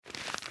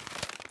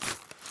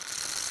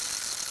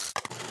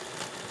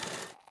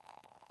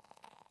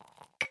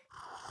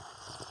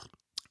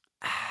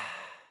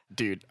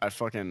dude, I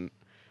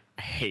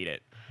hate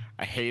it.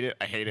 I hate it.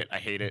 I hate it. I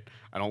hate it.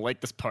 I don't like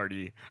this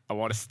party. I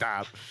want to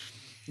stop.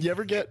 You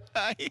ever get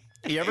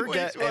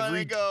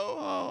every go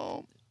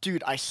home.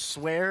 Dude, I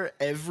swear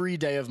every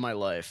day of my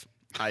life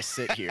I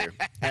sit here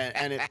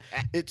and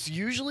it's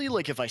usually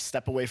like if I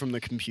step away from the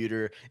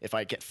computer, if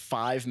I get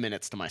 5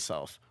 minutes to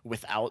myself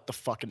without the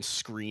fucking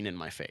screen in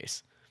my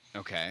face.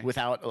 Okay.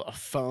 Without a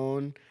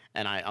phone,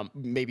 and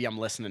maybe I'm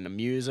listening to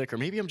music, or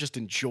maybe I'm just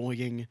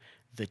enjoying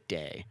the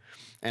day.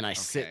 And I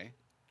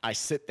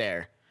sit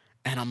there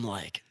and I'm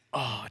like,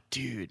 oh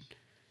dude,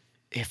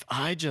 if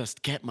I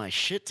just get my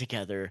shit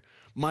together,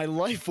 my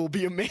life will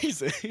be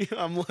amazing.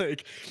 I'm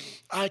like,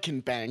 I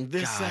can bang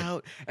this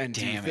out and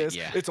do this.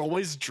 It's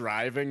always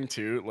driving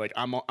too. Like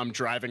I'm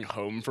driving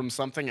home from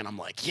something and I'm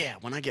like, yeah,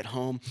 when I get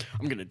home,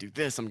 I'm going to do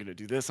this. I'm going to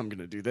do this. I'm going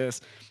to do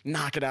this.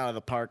 Knock it out of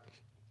the park.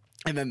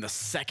 And then the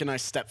second I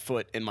step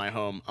foot in my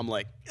home, I'm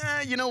like,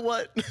 you know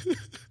what?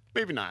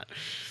 Maybe not.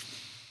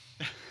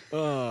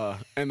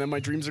 And then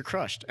my dreams are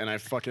crushed and I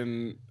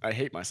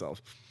hate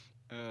myself.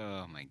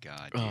 Oh my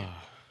God, dude.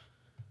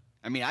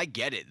 I mean, I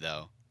get it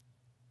though.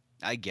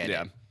 I get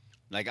it.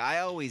 Like I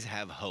always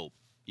have hope.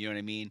 You know what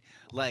I mean?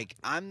 Like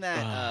I'm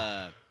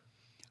that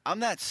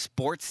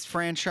sports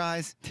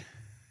franchise.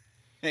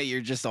 Hey,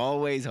 you're just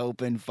always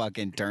hoping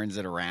fucking turns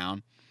it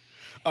around.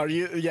 Are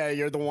you? Yeah,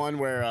 you're the one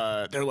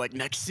where they're like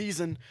next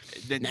season.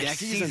 Next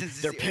season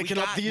they're picking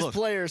up these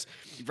players.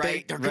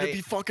 Right, they're gonna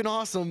be fucking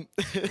awesome.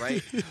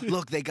 Right.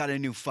 Look, they got a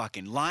new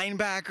fucking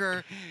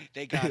linebacker.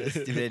 They got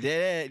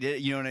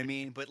you know what I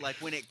mean? But like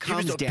when it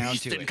comes down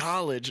to it, in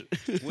college,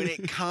 when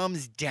it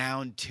comes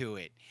down to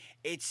it,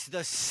 it's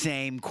the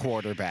same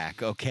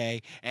quarterback,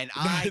 okay? And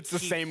it's the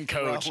same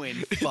coach.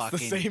 It's the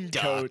same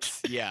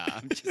coach. Yeah,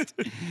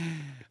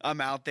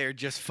 I'm out there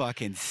just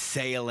fucking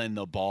sailing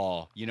the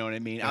ball. You know what I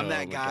mean? I'm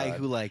that guy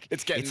who like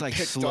it's like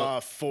picked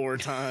off 4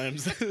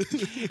 times.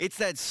 It's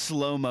that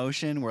slow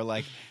motion where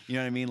like, you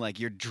know what I mean? Like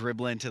you're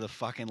dribbling to the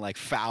fucking like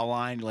foul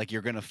line, like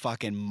you're gonna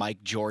fucking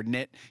Mike Jordan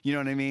it. You know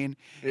what I mean?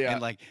 Yeah.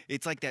 And like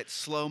it's like that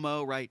slow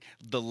mo, right?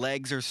 The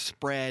legs are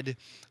spread,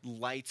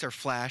 lights are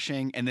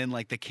flashing, and then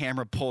like the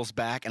camera pulls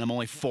back, and I'm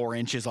only 4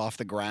 inches off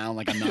the ground.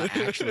 Like I'm not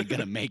actually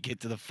gonna make it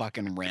to the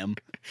fucking rim.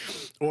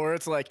 Or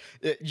it's like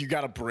you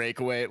got a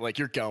breakaway, like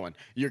you're going,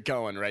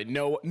 right?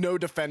 No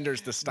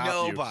defenders to stop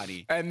you.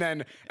 Nobody. And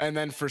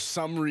then for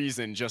some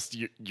reason, just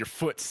your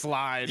foot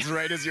slides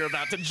right as you're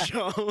about to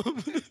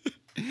jump.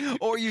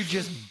 Or you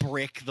just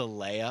brick the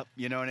layup.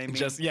 You know what I mean?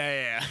 Just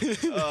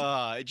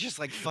just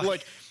like fucking.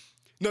 Like,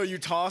 no, you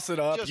toss it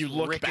up, Just you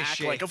look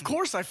ricochet. back, like, of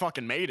course I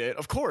fucking made it,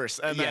 of course.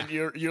 And then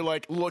you're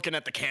like looking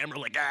at the camera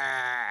like,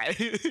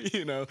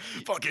 you know,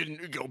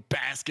 fucking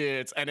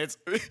baskets. And it's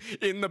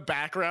in the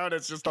background,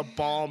 it's just a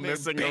ball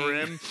missing a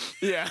rim.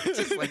 Yeah.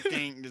 Just like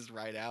ding, just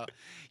right out.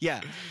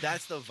 Yeah,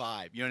 that's the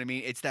vibe. You know what I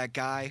mean? It's that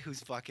guy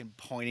who's fucking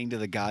pointing to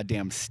the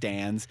goddamn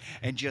stands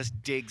and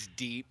just digs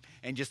deep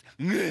and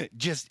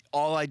just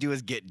all I do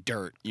is get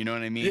dirt. You know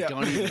what I mean? Yeah.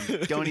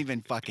 Don't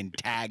even fucking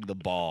tag the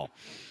ball.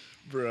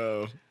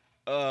 Bro.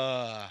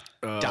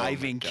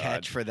 Diving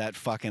catch for that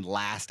fucking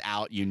last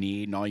out you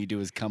need, and all you do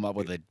is come up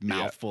with a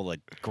mouthful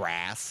of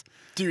grass.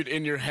 Dude,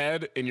 in your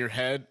head,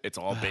 it's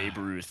all Babe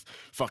Ruth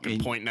fucking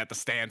pointing at the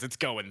stands. It's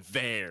going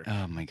there.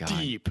 Oh my God.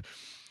 Deep.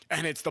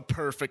 And it's the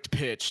perfect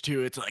pitch,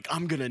 too. It's like,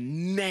 I'm going to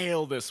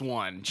nail this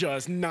one.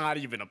 Just not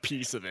even a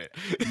piece of it.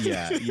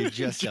 Yeah, you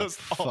just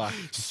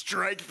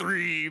strike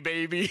 3,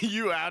 baby.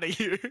 You out of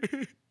here.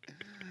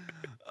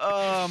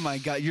 Oh my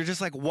God. You're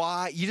just like,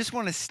 why? You just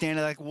want to stand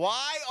there like,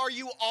 why are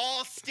you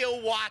all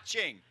still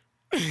watching?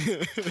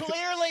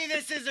 Clearly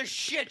this is a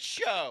shit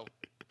show.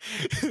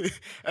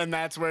 And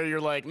that's where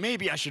you're like,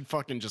 maybe I should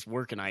fucking just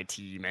work in IT,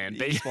 man.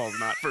 Baseball's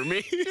not for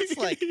me. It's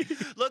like,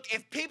 look,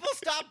 if people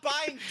stop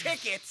buying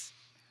tickets,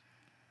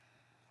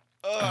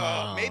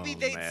 maybe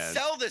they'd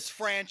sell this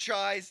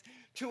franchise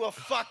to a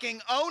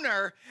fucking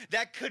owner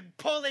that could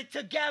pull it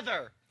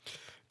together.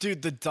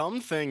 Dude, the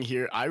dumb thing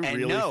here, I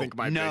really think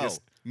my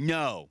biggest...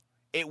 No,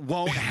 it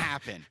won't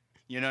happen.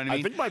 You know what I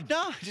mean?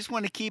 I just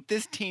want to keep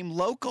this team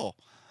local.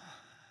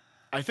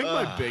 I think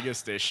my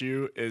biggest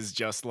issue is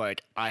just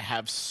like I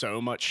have so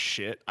much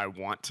shit I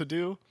want to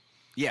do.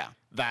 Yeah.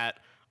 That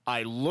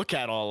I look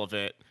at all of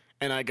it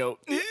and I go,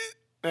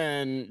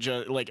 and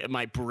just like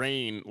my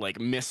brain like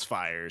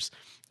misfires.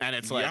 And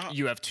it's like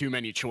you have too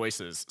many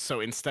choices.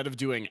 So instead of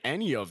doing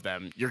any of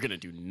them, you're going to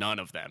do none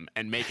of them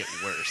and make it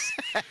worse.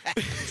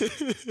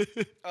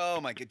 Oh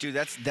my God, dude,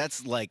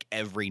 that's like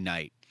every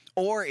night.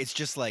 Or it's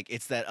just like,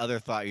 it's that other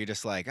thought. You're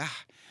just like,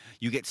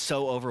 you get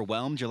so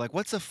overwhelmed. You're like,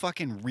 what's a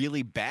fucking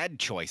really bad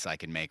choice I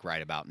can make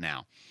right about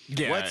now?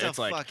 Yeah, what's a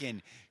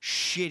fucking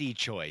shitty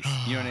choice?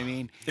 You know what I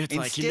mean? It's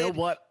like, you know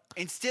what?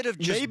 Instead of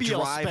just maybe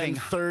driving,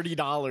 I'll spend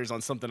 $30 on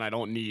something I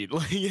don't need.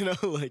 Like, you know,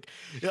 like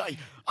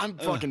I'm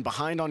fucking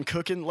behind on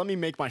cooking. Let me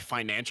make my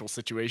financial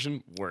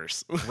situation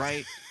worse.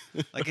 Right?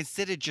 Like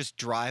instead of just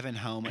driving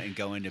home and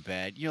going to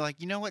bed, you're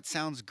like, you know what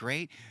sounds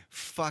great?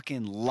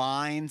 Fucking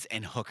lines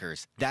and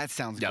hookers. That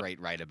sounds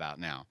great right about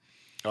now.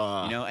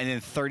 And then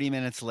 30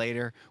 minutes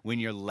later, when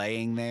you're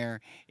laying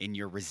there in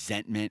your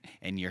resentment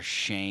and your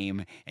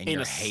shame and in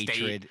your a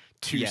hatred, state,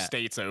 two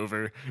states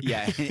over.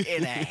 Yeah,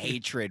 in a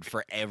hatred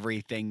for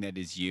everything that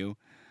is you.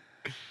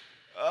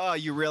 Oh,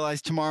 you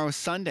realize tomorrow's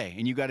Sunday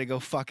and you got to go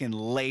fucking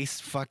lace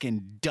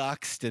fucking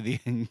ducks to the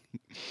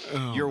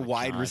your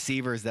wide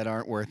receivers that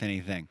aren't worth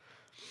anything.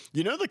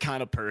 You know the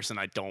kind of person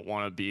I don't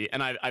want to be,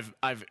 and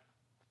I've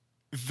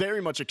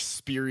very much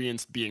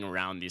experienced being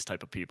around these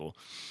type of people.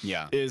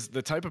 Yeah, is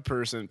the type of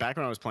person back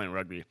when I was playing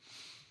rugby.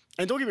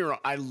 And don't get me wrong,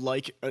 I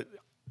like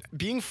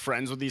being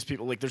friends with these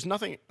people. Like, there's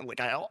nothing like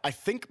I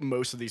think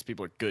most of these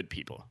people are good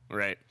people,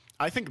 right?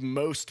 I think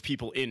most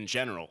people in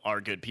general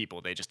are good people.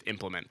 They just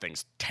implement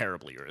things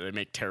terribly or they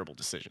make terrible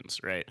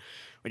decisions, right?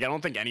 Like, I don't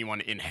think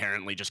anyone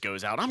inherently just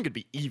goes out, I'm going to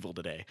be evil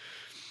today.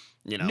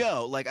 You know?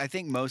 No, like, I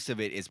think most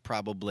of it is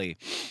probably,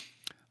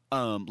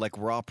 like,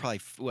 we're all probably,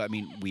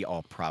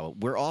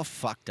 we're all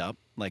fucked up,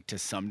 like, to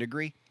some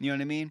degree. You know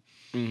what I mean?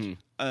 Mm-hmm.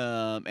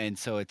 And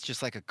so it's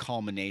just like a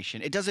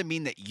culmination. It doesn't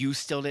mean that you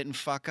still didn't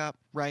fuck up,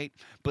 right?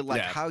 But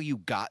like how you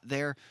got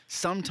there,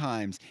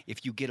 sometimes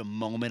if you get a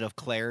moment of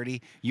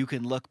clarity, you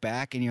can look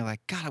back and you're like,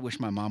 God, I wish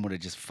my mom would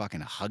have just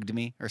fucking hugged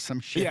me or some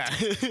shit. Yeah.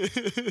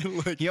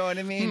 Like, you know what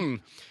I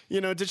mean?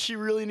 Did she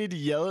really need to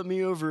yell at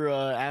me over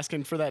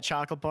asking for that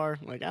chocolate bar?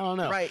 Like, I don't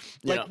know. Right.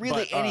 Like,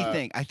 really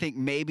anything. I think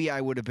maybe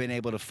I would have been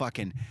able to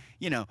fucking,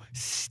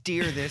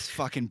 steer this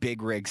fucking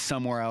big rig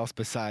somewhere else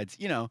besides,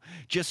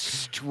 just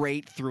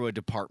straight through a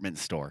department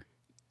store.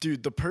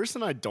 Dude, the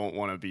person I don't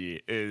want to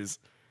be is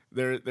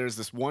there's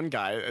this one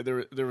guy.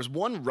 There was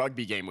one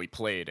rugby game we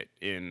played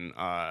in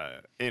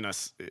a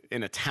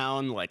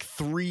town like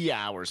 3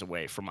 hours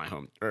away from my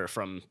home or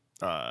from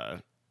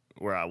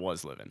where I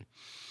was living.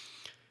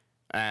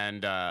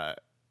 And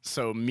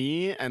so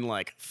me and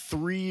like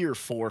 3 or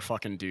 4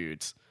 fucking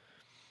dudes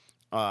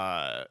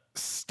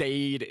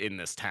stayed in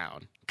this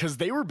town because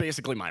they were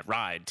basically my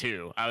ride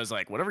too. I was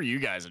like, whatever you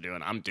guys are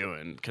doing, I'm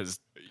doing because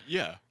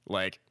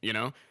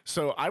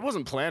so I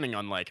wasn't planning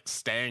on like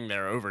staying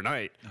there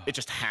overnight. It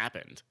just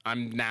happened.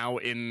 I'm now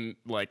in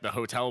like the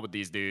hotel with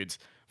these dudes,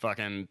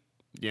 fucking,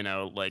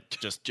 like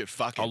just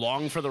fucking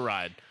along for the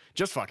ride.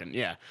 Just fucking,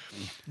 yeah.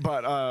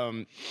 But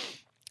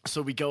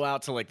so we go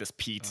out to like this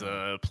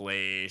pizza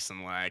place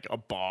and like a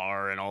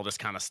bar and all this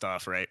kind of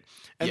stuff, right?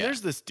 And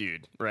there's this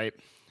dude, right?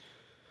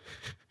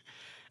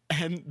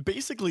 And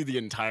basically the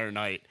entire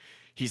night,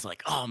 he's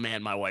like, oh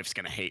man, my wife's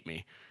gonna hate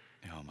me.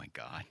 Oh my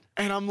God.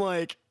 And I'm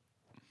like,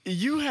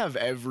 you have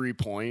every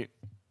point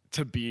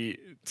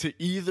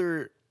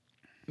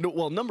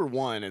number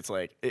one, it's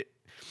like,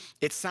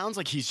 it sounds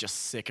like he's just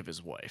sick of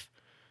his wife,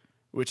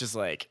 which is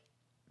like,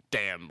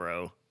 damn,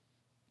 bro.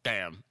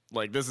 Damn.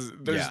 Like, there's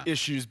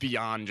issues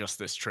beyond just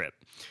this trip.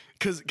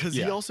 Cause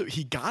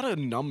he got a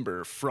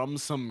number from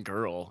some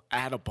girl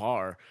at a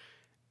bar.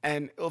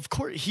 And of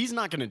course, he's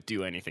not going to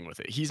do anything with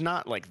it. He's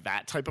not like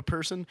that type of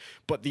person,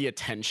 but the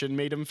attention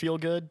made him feel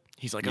good.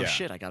 He's like, oh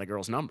shit, I got a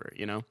girl's number,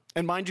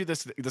 And mind you,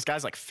 this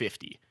guy's like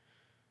 50.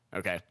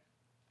 Okay.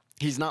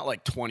 He's not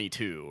like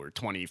 22 or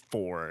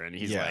 24. And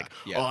he's like,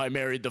 oh, I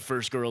married the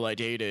first girl I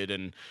dated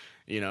and,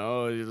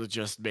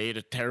 just made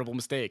a terrible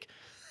mistake.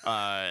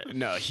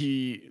 No,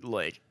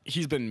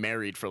 he's been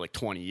married for like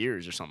 20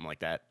 years or something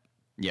like that.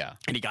 Yeah.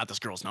 And he got this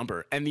girl's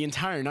number. And the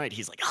entire night,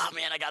 he's like, oh,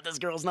 man, I got this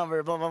girl's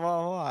number, blah, blah,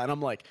 blah, blah. And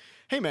I'm like,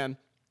 hey, man,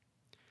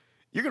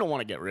 you're going to want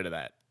to get rid of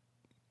that.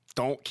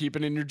 Don't keep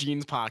it in your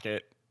jeans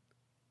pocket.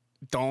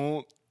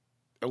 Don't,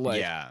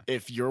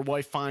 if your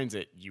wife finds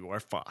it, you are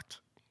fucked,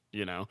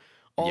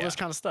 all this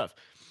kind of stuff.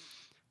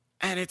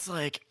 And it's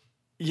like,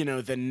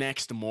 the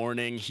next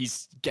morning,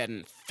 he's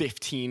getting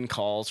 15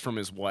 calls from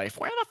his wife.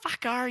 Where the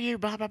fuck are you?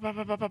 Blah, blah, blah,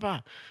 blah, blah, blah,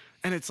 blah.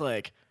 And it's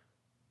like,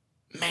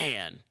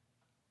 man,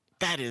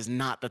 that is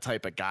not the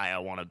type of guy I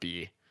want to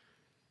be.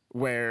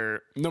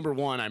 Where, number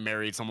one, I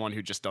married someone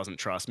who just doesn't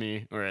trust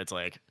me. Where it's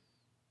like,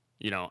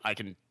 I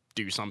can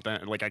do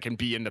something. Like, I can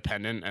be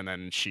independent, and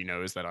then she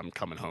knows that I'm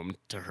coming home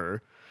to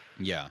her.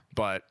 Yeah.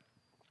 But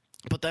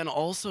then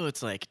also,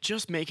 it's like,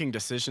 just making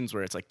decisions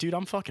where it's like, dude,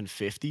 I'm fucking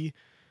 50,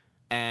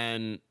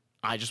 and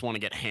I just want to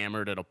get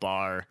hammered at a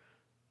bar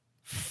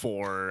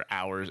 4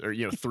 hours, or,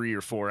 3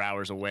 or 4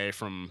 hours away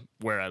from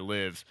where I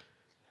live,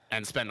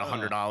 and spend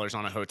 $100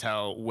 on a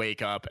hotel,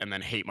 wake up, and then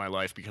hate my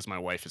life because my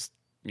wife is,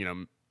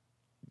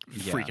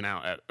 freaking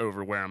out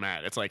over where I'm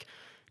at. It's like,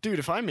 dude,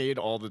 if I made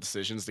all the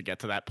decisions to get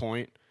to that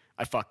point,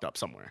 I fucked up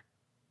somewhere.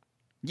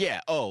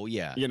 Yeah. Oh,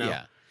 yeah.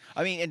 Yeah.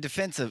 I mean, in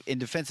defense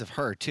of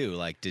her too.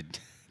 Like, did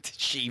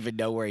she even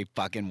know where he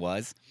fucking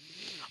was?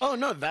 Oh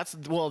no,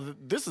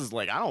 this is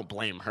like, I don't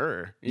blame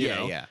her. You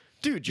know? Yeah.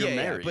 Dude, you're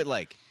married. But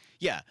like,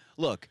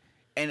 look,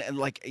 and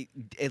like,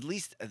 at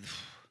least.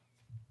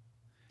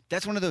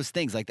 That's one of those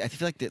things. Like, I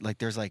feel like that. Like,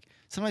 there's like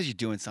sometimes you're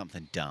doing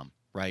something dumb,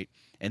 right?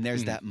 And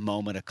there's that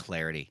moment of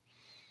clarity,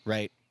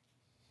 right?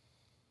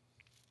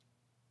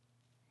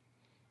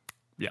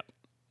 Yep.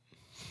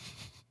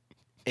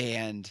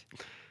 And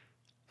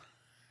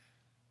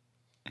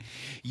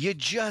you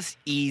just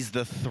ease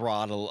the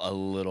throttle a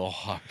little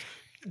hard.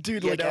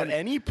 Dude, like at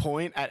any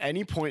point,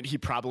 he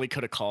probably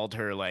could have called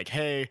her like,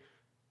 "Hey,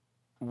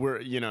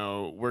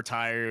 we're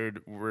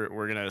tired.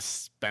 We're gonna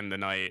spend the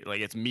night.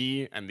 Like it's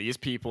me and these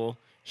people.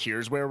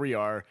 Here's where we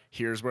are.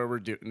 Here's where we're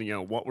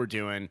doing. What we're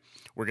doing.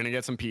 We're gonna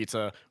get some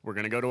pizza. We're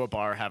gonna go to a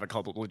bar, have a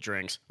couple of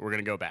drinks. We're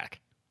gonna go back.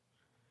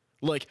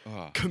 Like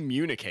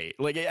communicate.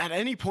 Like at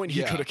any point,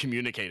 he could have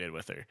communicated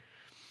with her.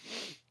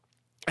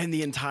 And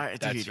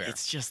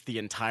it's just the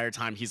entire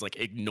time he's like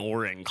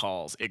ignoring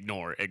calls,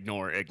 ignore,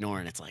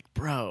 and it's like,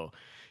 bro,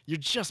 you're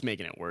just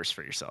making it worse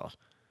for yourself.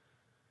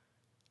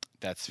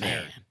 That's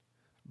fair. Man.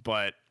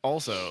 But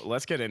also,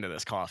 let's get into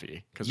this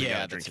coffee because we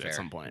gotta drink it at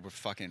some point. We're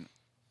fucking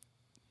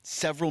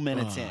several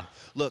minutes in.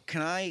 Look,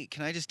 can I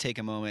just take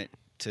a moment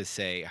to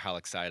say how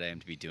excited I am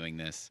to be doing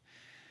this?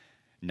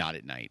 Not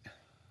at night.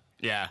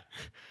 Yeah.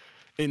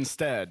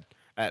 Instead,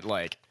 at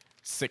like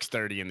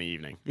 6:30 in the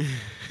evening.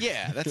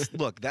 Yeah,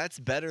 that's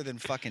better than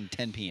fucking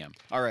 10 p.m.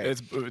 All right.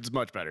 It's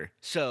much better.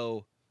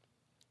 So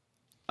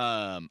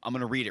I'm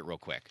going to read it real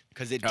quick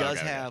because it does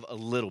have a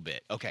little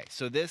bit. Okay,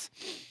 so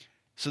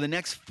the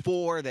next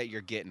 4 that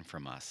you're getting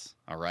from us,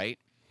 all right,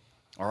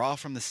 are all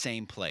from the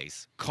same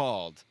place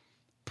called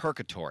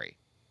Purgatory.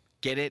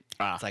 Get it?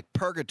 It's like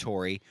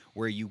purgatory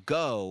where you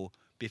go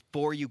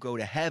before you go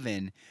to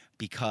heaven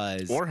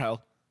because... Or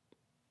hell.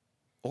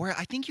 Or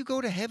I think you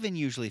go to heaven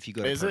usually if you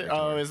go to purgatory. Is it?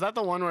 Oh, is that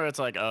the one where it's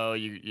like,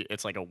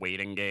 it's like a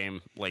waiting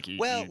game? Like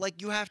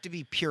you have to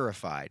be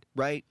purified,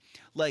 right?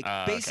 Like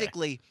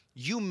basically,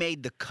 you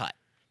made the cut.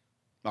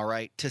 All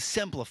right. To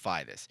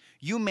simplify this,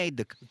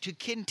 to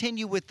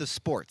continue with the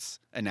sports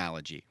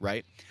analogy,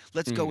 right?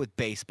 Let's go with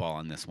baseball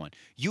on this one.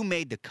 You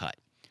made the cut.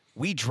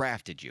 We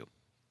drafted you,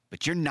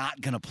 but you're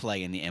not gonna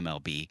play in the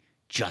MLB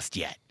just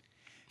yet.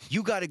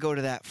 You got to go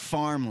to that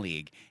farm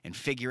league and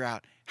figure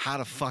out how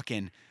to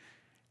fucking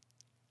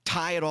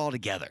tie it all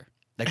together.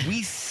 Like,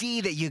 we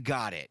see that you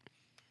got it.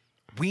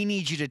 We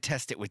need you to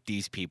test it with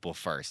these people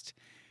first.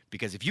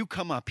 Because if you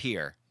come up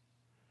here,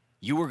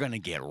 you are going to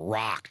get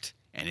rocked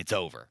and it's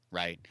over,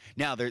 right?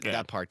 Now,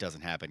 that part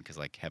doesn't happen because,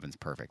 like, heaven's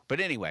perfect. But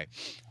anyway,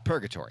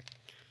 purgatory.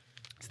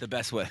 It's the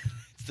best way.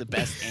 It's the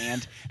best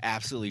and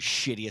absolutely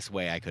shittiest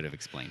way I could have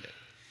explained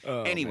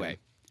it. Anyway,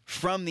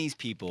 from these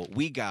people,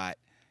 we got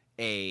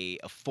a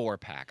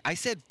 4-pack. I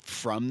said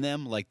from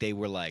them like they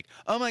were like,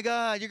 oh my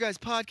God, your guys'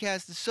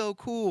 podcast is so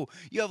cool.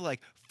 You have like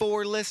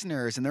 4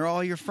 listeners and they're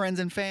all your friends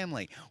and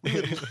family. We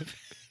would love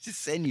to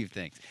send you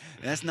things.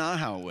 And that's not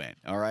how it went,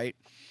 all right?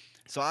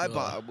 So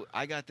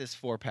I got this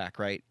 4-pack,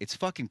 right? It's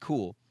fucking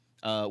cool.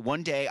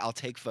 One day I'll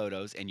take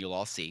photos and you'll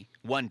all see.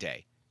 One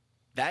day.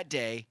 That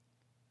day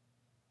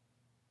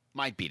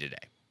might be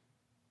today.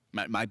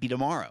 Might be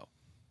tomorrow.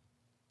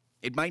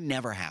 It might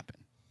never happen.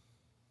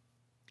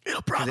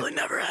 It'll probably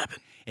never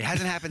happen. It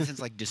hasn't happened since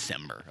like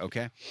December,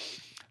 okay?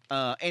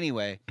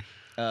 Anyway,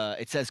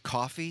 it says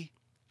coffee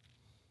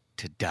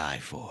to die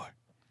for.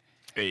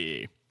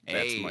 Hey,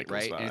 that's Michael's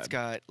right? vibe. And it's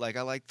got like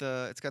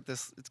it's got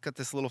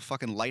this little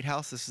fucking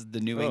lighthouse. This is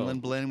the New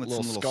England blend with some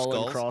little skull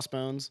skulls. And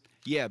crossbones.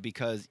 Yeah,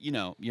 because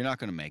you're not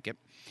going to make it.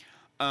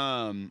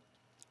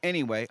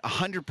 Anyway,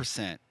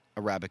 100%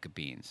 Arabica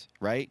beans,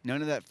 right?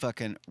 None of that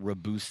fucking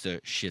Robusta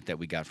shit that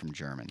we got from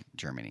Germany.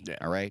 Yeah.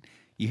 All right,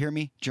 you hear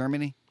me,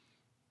 Germany?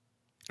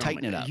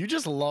 Tighten it up. You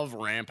just love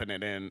ramping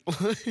it in.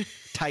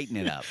 Tighten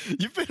it up.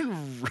 You've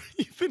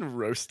been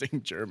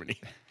roasting Germany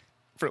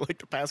for like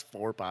the past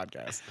 4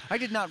 podcasts. I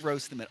did not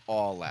roast them at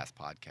all last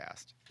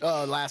podcast.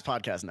 Last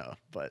podcast, no.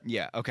 But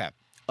yeah, okay.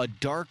 A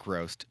dark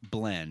roast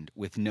blend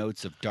with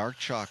notes of dark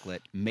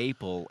chocolate,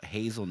 maple,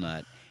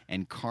 hazelnut,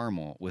 and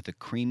caramel with a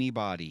creamy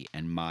body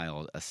and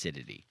mild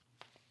acidity.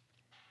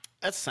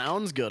 That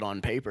sounds good on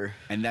paper.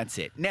 And that's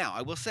it. Now,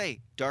 I will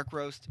say, dark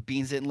roast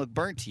beans didn't look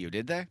burnt to you,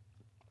 did they?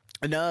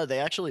 No, they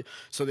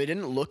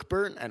didn't look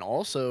burnt, and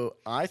also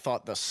I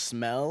thought the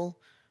smell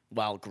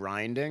while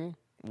grinding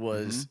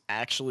was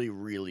actually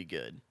really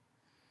good.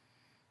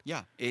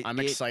 Yeah. I'm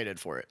excited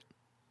for it.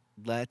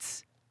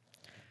 Let's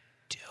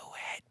do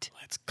it.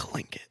 Let's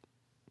clink it.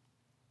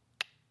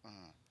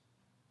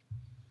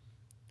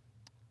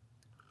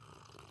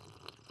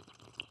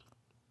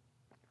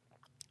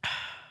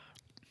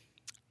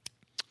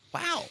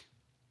 Wow.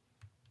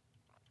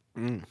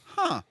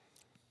 Huh.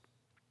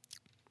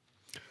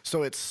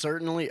 So it's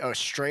certainly,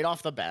 straight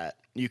off the bat,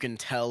 you can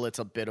tell it's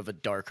a bit of a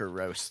darker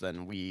roast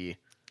than we.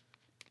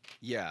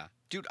 Yeah.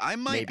 Dude, I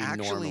might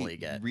actually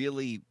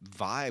really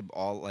vibe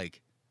all like.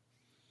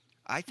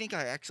 I think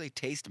I actually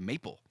taste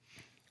maple.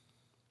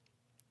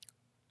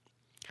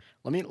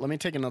 Let me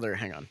take another.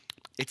 Hang on.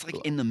 It's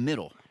like in the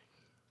middle.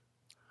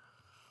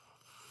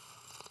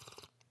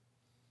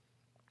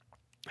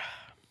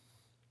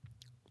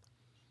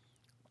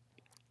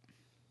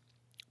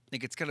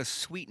 Like it's got a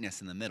sweetness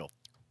in the middle.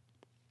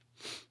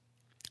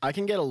 I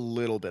can get a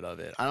little bit of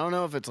it. I don't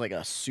know if it's like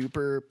a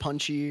super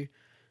punchy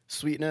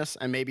sweetness,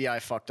 and maybe I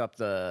fucked up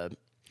the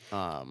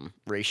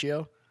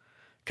ratio.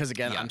 Because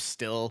again,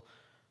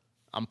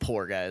 I'm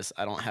poor, guys.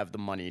 I don't have the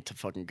money to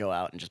fucking go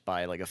out and just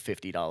buy like a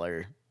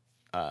 $50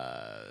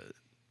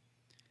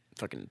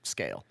 fucking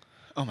scale.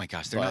 Oh my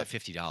gosh, they're not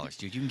 $50,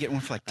 dude. You can get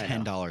one for like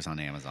 $10 on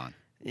Amazon.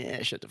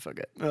 Yeah, shut the fuck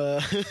up.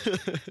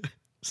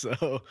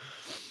 So,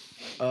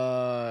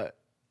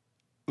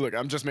 look,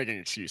 I'm just making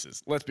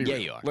excuses. Let's be real.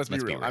 You are. Let's be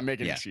real. I'm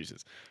making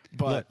excuses.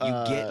 But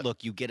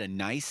you get a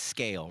nice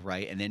scale,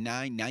 right? And then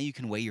now you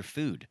can weigh your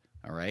food,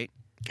 all right?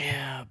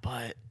 Yeah,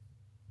 but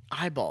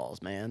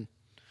eyeballs, man.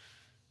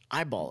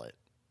 Eyeball it.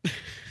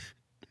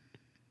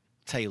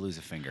 That's how you lose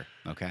a finger,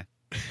 okay?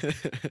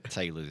 That's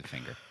how you lose a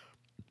finger.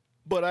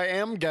 But I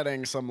am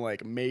getting some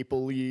like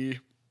mapley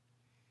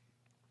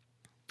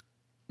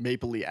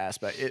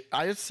aspect.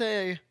 I'd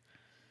say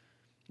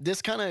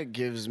this kind of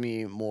gives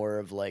me more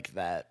of like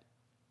that.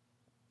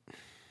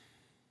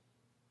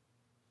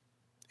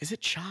 Is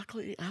it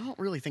chocolatey? I don't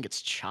really think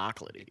it's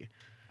chocolatey.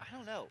 I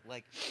don't know.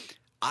 Like,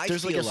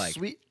 There's feel like a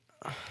sweet.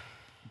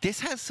 This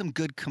has some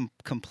good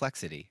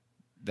complexity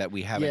that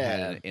we haven't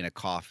had in a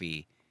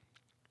coffee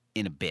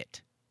in a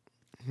bit.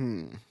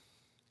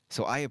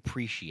 So I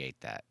appreciate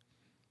that.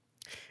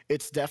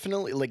 It's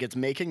definitely like it's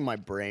making my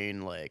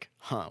brain like,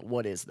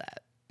 what is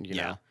that? You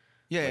know?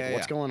 Yeah, like,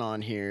 what's going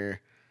on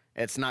here?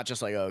 It's not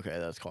just like, okay,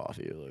 that's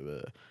coffee,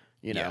 like,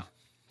 you know.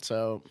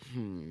 So,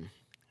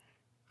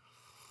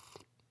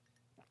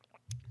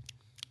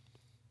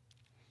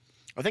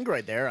 I think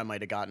right there I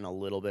might have gotten a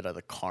little bit of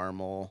the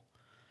caramel.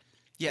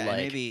 Yeah, like,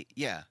 maybe.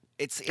 Yeah,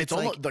 it's like,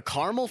 almost the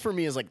caramel for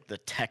me is like the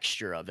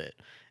texture of it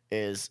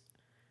is,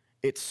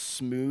 it's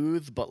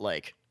smooth but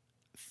like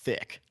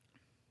thick,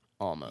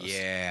 almost.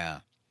 Yeah.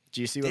 Do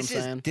you see what I'm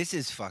saying? This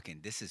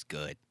is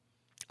good.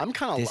 I'm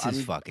kind of. I'm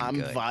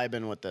good.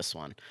 vibing with this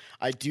one.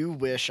 I do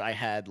wish I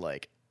had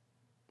like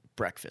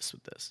breakfast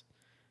with this.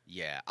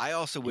 Yeah, I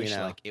also wish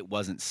like it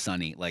wasn't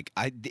sunny. Like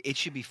it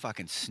should be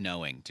fucking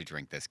snowing to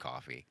drink this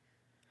coffee,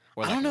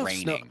 or like I don't know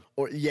raining,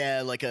 or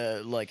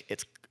like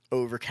it's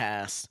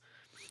overcast,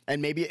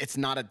 and maybe it's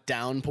not a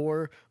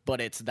downpour, but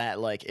it's that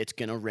like it's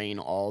gonna rain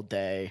all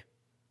day.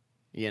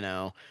 You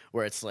know,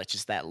 where it's like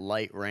just that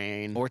light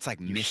rain, or it's like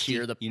misty.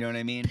 Hear the you know what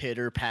I mean?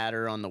 Pitter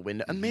patter on the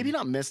window, and maybe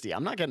not misty.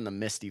 I'm not getting the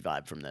misty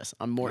vibe from this.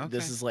 I'm more.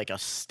 This is like a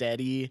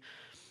steady,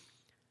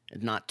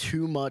 not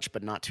too much,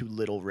 but not too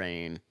little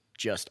rain,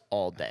 just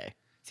all day.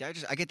 See,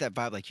 I get that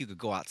vibe. Like you could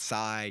go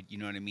outside. You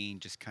know what I mean?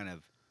 Just kind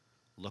of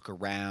look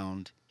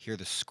around, hear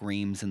the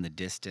screams in the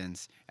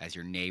distance as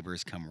your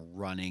neighbors come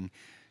running,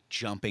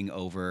 jumping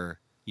over.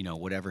 You know,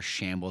 whatever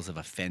shambles of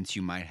a fence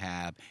you might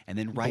have. And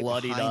then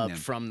bloodied behind up them,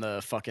 from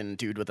the fucking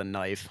dude with a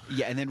knife.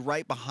 Yeah, and then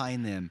right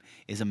behind them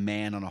is a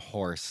man on a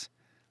horse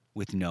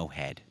with no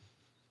head.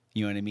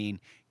 You know what I mean?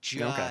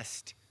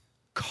 Just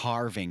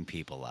carving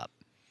people up.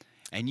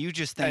 And you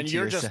just think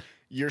and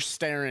you're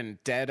staring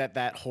dead at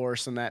that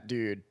horse and that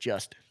dude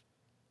just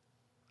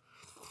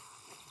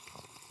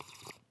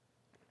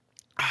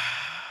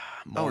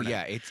Oh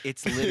yeah,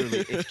 it's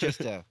literally it's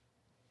just a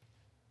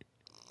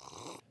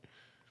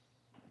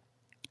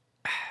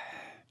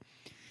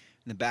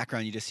in the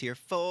background, you just hear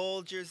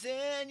Folgers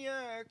in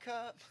your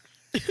cup.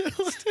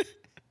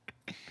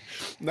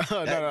 No.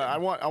 I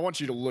want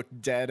you to look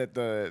dead at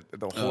the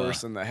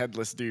horse and the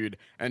headless dude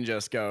and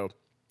just go,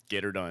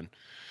 get her done.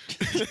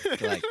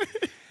 Like,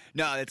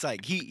 no, it's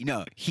like he's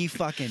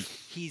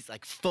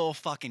like full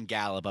fucking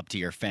gallop up to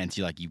your fence.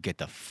 You're like, you get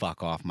the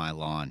fuck off my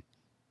lawn.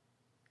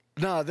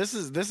 No, this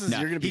is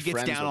you're gonna be He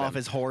gets friends down with off him.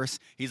 his horse.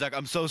 He's like,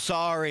 I'm so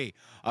sorry.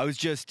 I was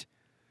just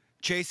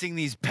chasing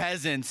these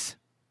peasants.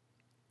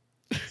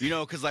 You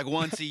know, because like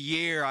once a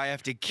year I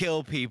have to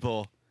kill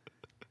people,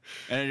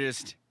 and I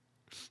just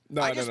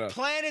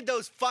planted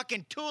those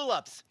fucking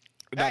tulips.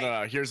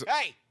 No. Here's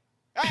hey,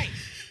 I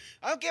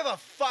don't give a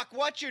fuck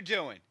what you're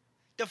doing.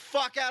 The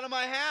fuck out of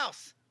my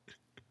house.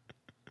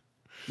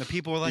 The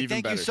people were like,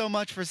 thank you so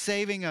much for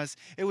saving us.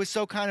 It was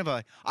so kind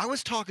of I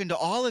was talking to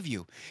all of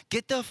you.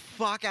 Get the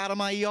fuck out of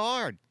my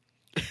yard.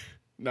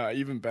 No,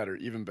 even better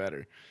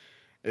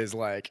is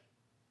like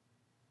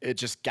it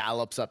just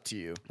gallops up to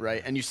you,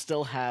 right? And you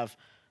still have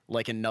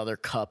like another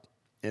cup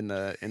in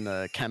the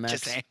Chemex.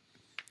 Just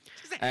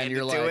and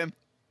you're like, him.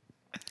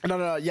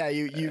 No, yeah,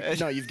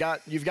 you've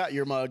got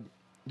your mug.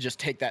 Just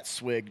take that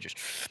swig. Just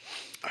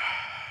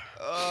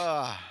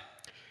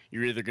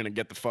you're either gonna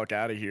get the fuck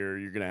out of here, or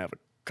you're gonna have a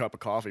cup of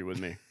coffee with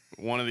me.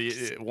 One of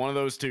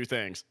those two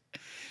things.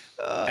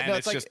 And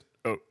it's like, just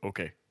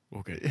okay.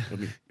 Let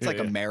me, it's like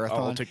a marathon.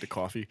 I'll take the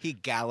coffee. He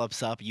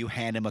gallops up. You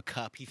hand him a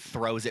cup. He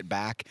throws it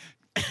back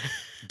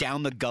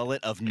down the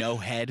gullet of no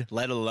head,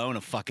 let alone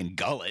a fucking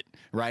gullet,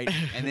 right?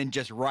 And then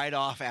just right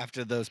off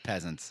after those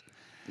peasants.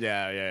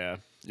 Yeah.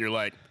 You're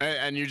like,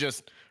 and you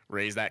just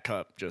raise that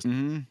cup. Just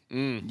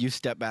You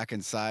step back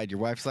inside. Your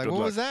wife's like,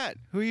 what was that?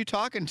 Who are you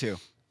talking to?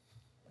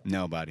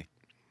 Nobody.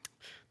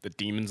 The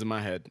demons in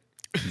my head.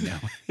 No.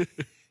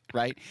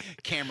 Right?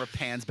 Camera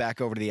pans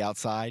back over to the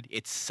outside.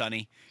 It's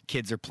sunny.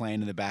 Kids are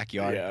playing in the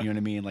backyard. Yeah. You know what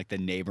I mean? Like the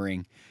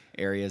neighboring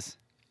areas.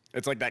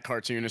 It's like that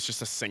cartoon. It's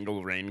just a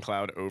single rain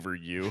cloud over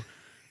you.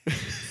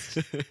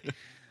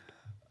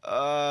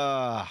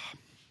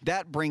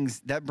 That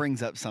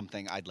brings up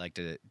something I'd like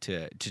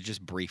to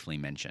just briefly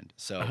mention.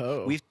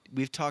 So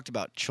we've talked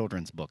about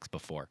children's books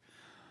before.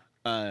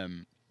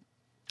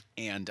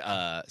 And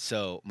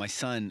so my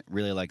son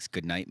really likes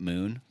Goodnight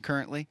Moon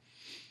currently.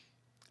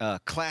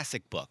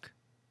 Classic book.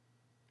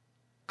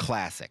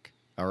 Classic.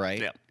 All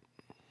right.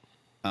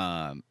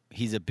 Yeah.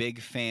 He's a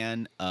big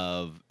fan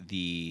of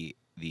the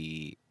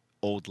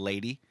old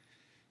lady,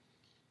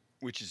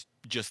 which is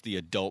just the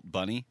adult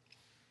bunny.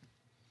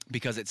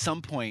 Because at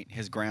some point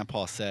his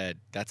grandpa said,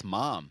 "That's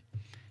mom,"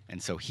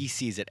 and so he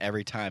sees it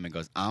every time and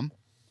goes, um.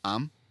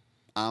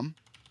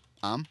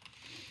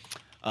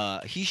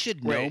 He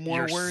should know Wait,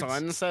 more your words.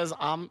 son says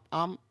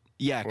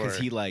Yeah, because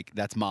he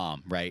that's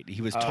mom, right?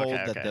 He was told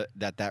okay.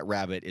 that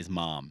rabbit is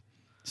mom,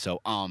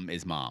 so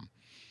is mom.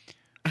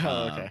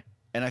 Oh, okay.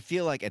 And I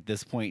feel like at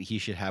this point he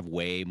should have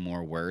way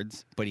more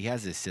words, but he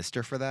has his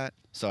sister for that,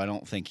 so I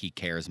don't think he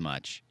cares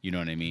much. You know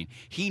what I mean?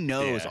 He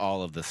knows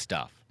all of the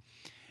stuff.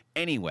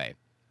 Anyway,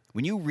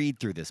 when you read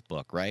through this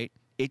book, right,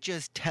 it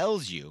just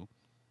tells you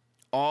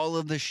all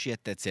of the shit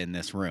that's in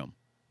this room.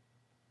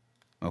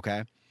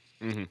 Okay?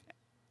 Mm-hmm.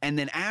 And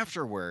then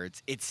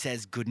afterwards, it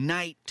says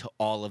goodnight to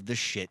all of the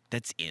shit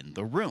that's in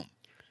the room.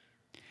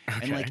 Okay.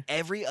 And like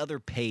every other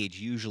page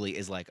usually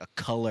is like a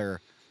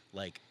color,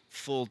 like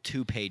full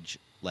 2-page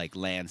like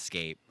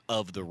landscape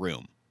of the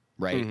room,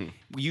 right?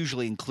 Mm-hmm.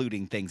 Usually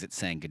including things it's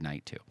saying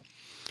goodnight to.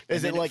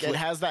 Is it like it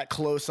has that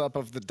close up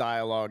of the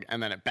dialogue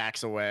and then it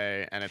backs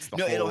away and it's the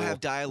whole it'll have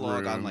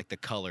dialogue room. on like the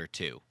color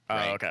too.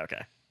 Right? Oh,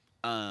 okay.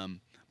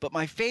 But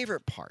my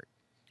favorite part,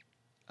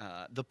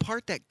 the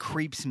part that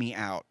creeps me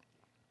out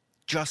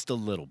just a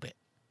little bit,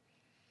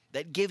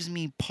 that gives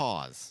me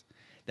pause,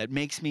 that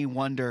makes me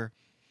wonder,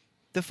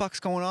 the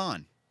fuck's going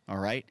on, all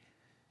right,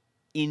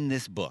 in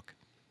this book,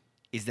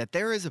 is that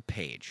there is a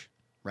page,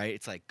 right?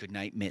 It's like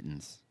goodnight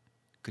mittens,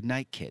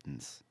 goodnight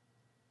kittens,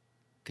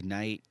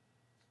 goodnight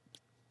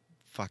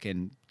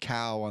fucking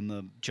cow on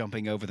the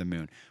jumping over the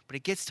moon. But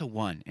it gets to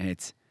one and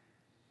it's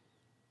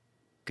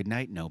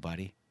goodnight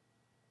nobody,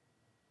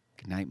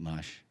 goodnight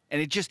mush.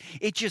 And it just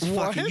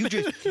fucking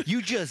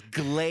you just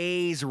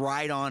glaze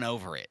right on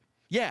over it.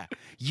 Yeah,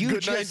 you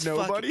good just night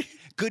nobody.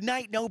 Good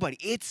night nobody.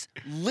 It's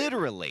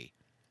literally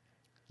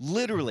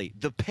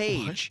the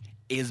page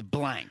is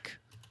blank.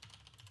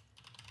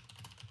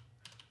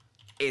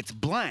 It's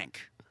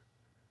blank.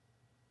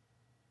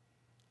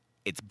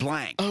 It's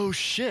blank. Oh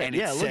shit! And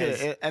yeah, look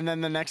at it. And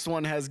then the next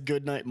one has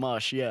good night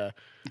mush. Yeah,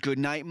 good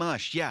night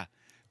mush. Yeah,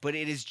 but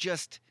it is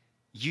just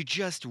you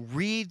just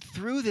read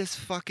through this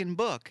fucking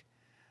book.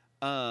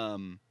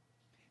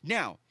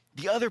 Now,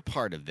 the other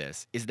part of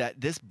this is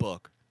that this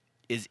book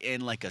is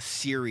in like a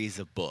series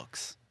of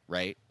books,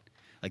 right?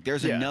 Like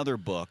there's another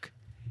book,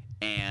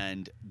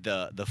 and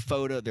the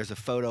photo. There's a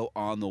photo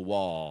on the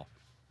wall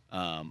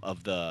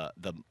of the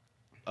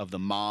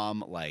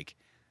mom like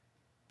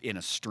in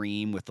a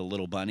stream with the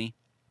little bunny,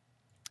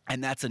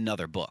 and that's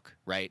another book,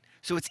 right?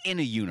 So it's in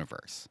a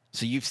universe.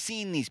 So you've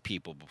seen these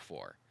people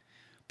before,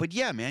 but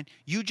yeah, man,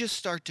 you just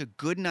start to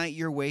goodnight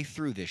your way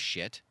through this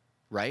shit.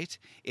 Right?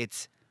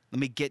 Let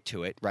me get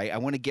to it, right? I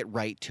want to get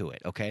right to it,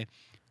 okay?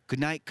 Good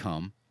night,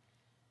 come,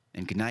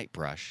 and good night,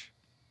 brush.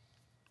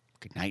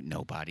 Good night,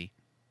 nobody.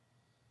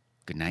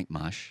 Good night,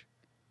 mush.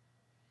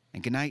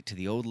 And good night to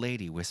the old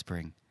lady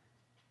whispering,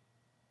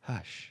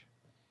 hush.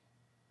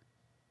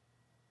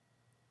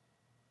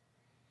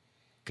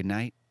 Good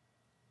night,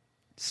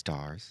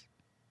 stars.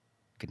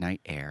 Good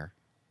night, air.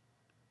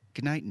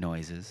 Good night,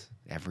 noises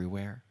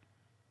everywhere.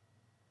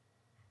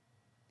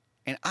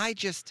 And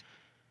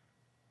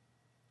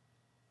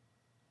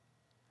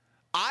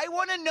I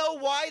want to know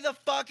why the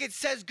fuck it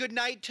says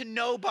goodnight to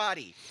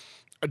nobody.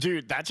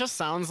 Dude, that just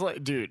sounds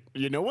like... Dude,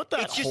 you know what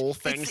that whole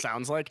thing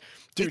sounds like?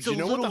 Dude, you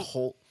know what the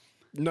whole...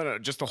 No,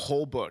 just the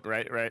whole book,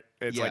 right?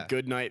 It's like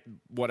goodnight,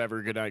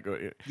 whatever, goodnight.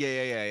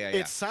 Yeah.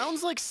 It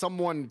sounds like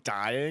someone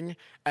dying,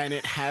 and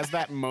it has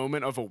that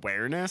moment of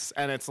awareness,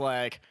 and it's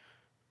like,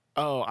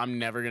 oh, I'm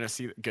never going to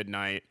see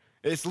goodnight.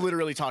 It's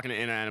literally talking to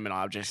inanimate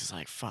objects. It's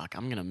like, fuck,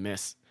 I'm going to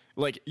miss...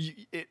 Like,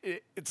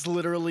 it's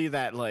literally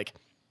that, like...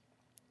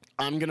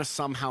 I'm going to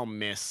somehow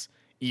miss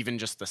even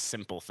just the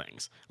simple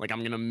things. Like, I'm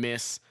going to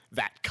miss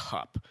that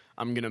cup.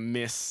 I'm going to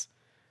miss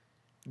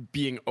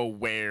being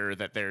aware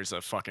that there's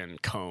a fucking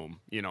comb,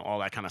 all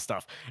that kind of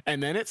stuff.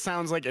 And then it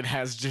sounds like it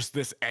has just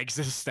this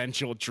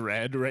existential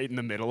dread right in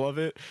the middle of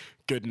it.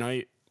 Good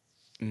night,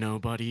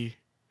 nobody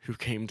who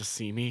came to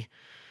see me.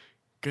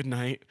 Good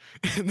night.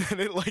 And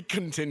then it, like,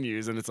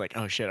 continues, and it's like,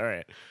 oh, shit, all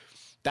right.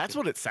 That's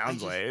what it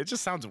sounds like. It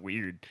just sounds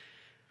weird.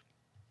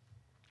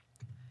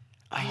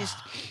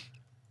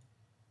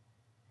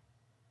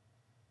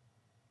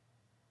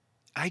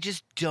 I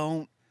just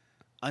don't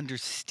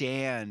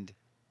understand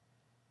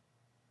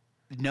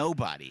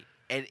nobody.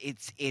 And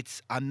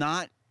it's I'm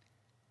not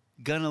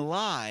gonna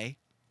lie,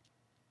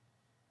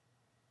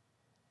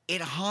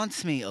 it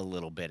haunts me a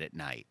little bit at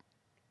night.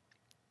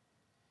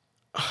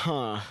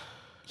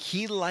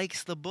 He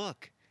likes the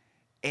book,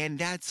 and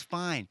that's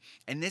fine.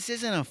 And this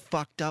isn't a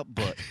fucked up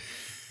book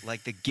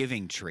like The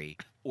Giving Tree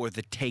or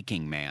The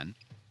Taking Man.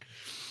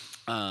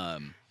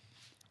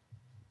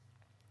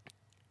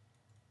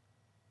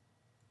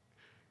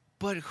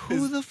 But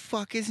who the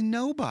fuck is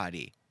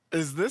nobody?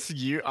 Is this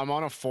you? I'm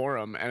on a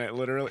forum, and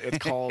it's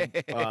called.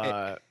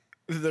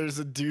 There's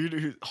a dude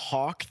who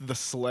Hawk the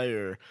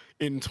Slayer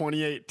in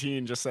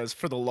 2018 just says,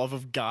 "For the love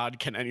of God,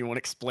 can anyone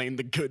explain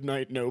the good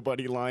night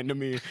nobody line to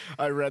me?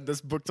 I read this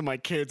book to my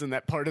kids, and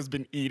that part has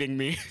been eating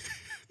me."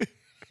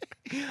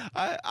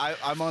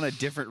 I'm on a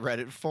different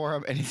Reddit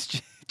forum, and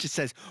it just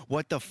says,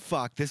 "What the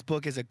fuck? This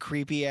book is a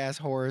creepy ass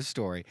horror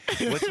story.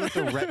 What's with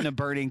the retina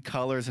burning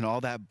colors and all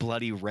that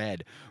bloody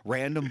red?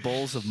 Random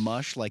bowls of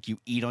mush like you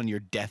eat on your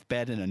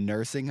deathbed in a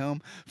nursing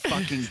home?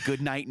 Fucking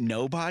goodnight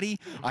nobody?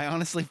 I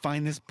honestly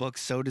find this book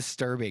so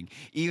disturbing.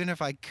 Even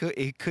if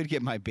it could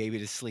get my baby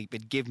to sleep,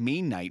 it'd give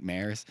me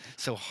nightmares.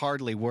 So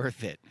hardly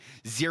worth it.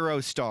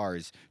 0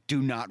 stars.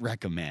 Do not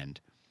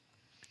recommend."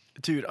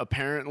 Dude,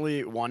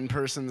 apparently one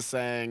person's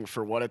saying,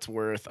 for what it's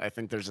worth, I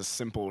think there's a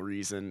simple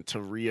reason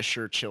to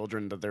reassure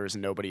children that there is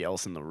nobody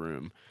else in the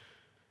room.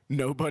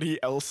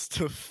 Nobody else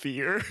to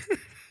fear?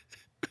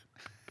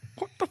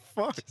 What the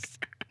fuck?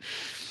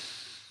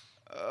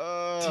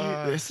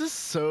 Dude, this is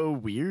so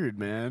weird,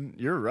 man.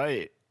 You're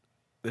right.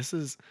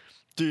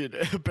 Dude,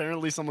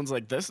 apparently someone's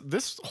like,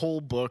 this whole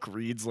book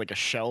reads like a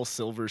Shel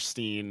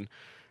Silverstein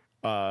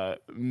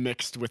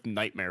mixed with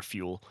nightmare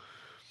fuel.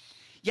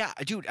 Yeah,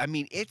 dude, I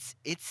mean, it's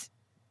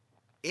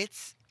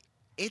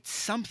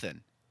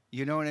something.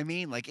 You know what I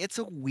mean? Like, it's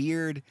a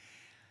weird.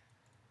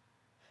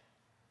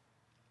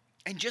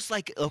 And just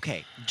like,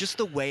 okay, just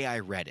the way I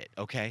read it,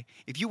 okay?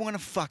 If you want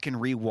to fucking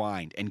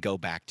rewind and go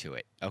back to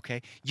it,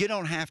 okay? You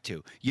don't have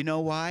to. You know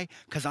why?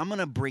 Because I'm going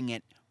to bring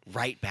it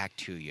right back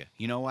to you.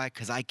 You know why?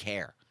 Because I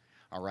care,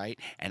 all right?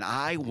 And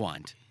I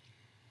want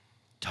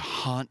to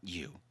haunt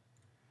you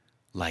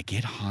like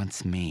it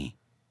haunts me.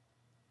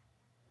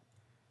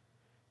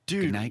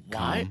 Dude, good night,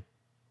 why? comb,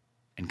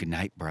 and good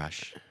night,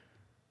 brush.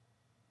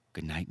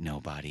 Good night,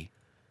 nobody.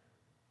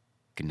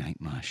 Good night,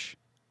 mush.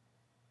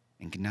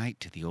 And good night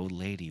to the old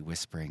lady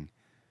whispering,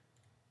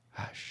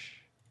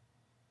 hush.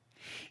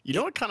 You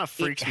know what kind of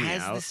freaks me out? It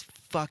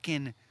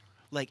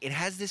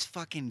has this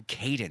fucking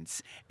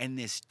cadence and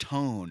this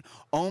tone,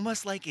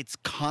 almost like it's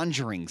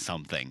conjuring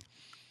something.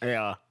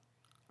 Yeah.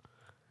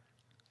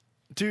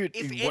 Dude,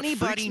 if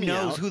anybody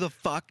knows who the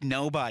fuck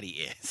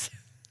nobody is.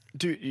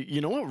 Dude,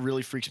 you know what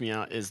really freaks me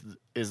out is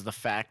the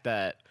fact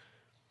that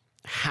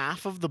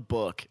half of the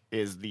book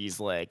is these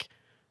like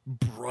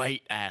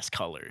bright ass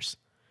colors.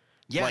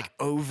 Yeah. Like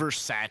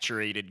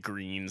oversaturated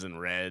greens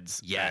and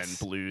reds yes. and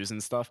blues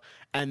and stuff.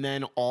 And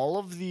then all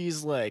of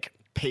these like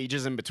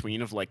pages in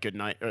between of like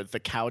goodnight or the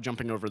cow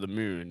jumping over the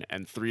moon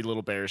and 3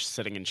 little bears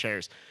sitting in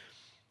chairs.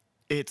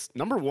 It's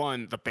number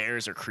 1, the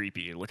bears are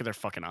creepy. Look at their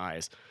fucking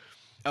eyes.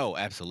 Oh,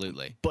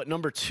 absolutely. But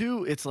number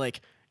 2, it's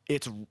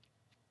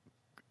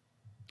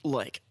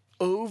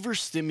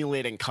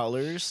overstimulating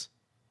colors,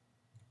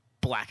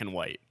 black and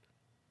white.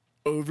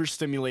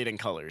 Overstimulating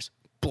colors,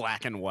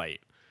 black and white.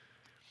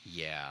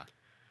 Yeah.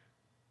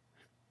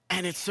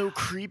 And it's so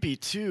creepy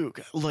too.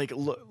 Like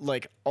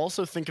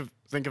also think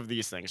of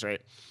these things,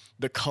 right?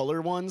 The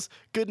color ones,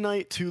 good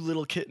night, 2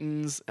 little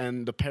kittens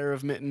and a pair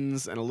of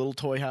mittens and a little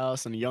toy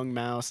house and a young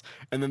mouse.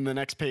 And then the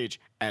next page,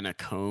 and a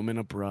comb and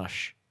a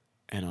brush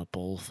and a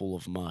bowl full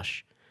of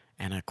mush.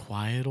 And a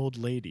quiet old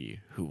lady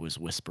who was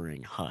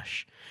whispering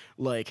hush.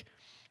 Like,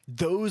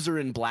 those are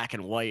in black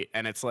and white.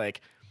 And it's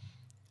like,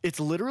 it's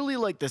literally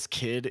like this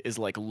kid is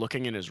like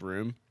looking in his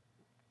room.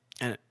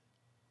 And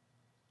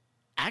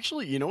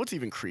actually, you know what's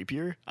even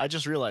creepier? I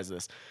just realized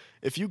this.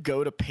 If you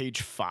go to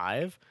page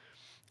 5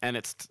 and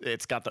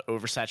it's got the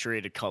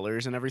oversaturated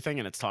colors and everything,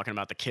 and it's talking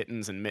about the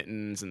kittens and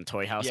mittens and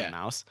toy house and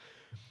mouse,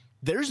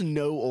 there's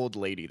no old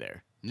lady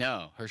there.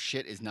 No, her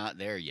shit is not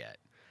there yet.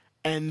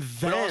 And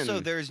then also,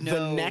 there's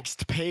the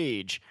next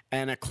page,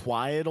 and a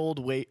quiet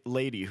old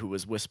lady who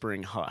was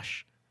whispering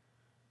hush.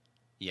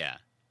 Yeah.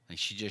 Like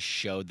she just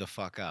showed the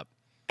fuck up.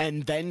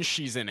 And then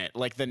she's in it,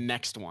 like the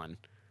next one.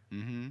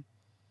 Mm-hmm.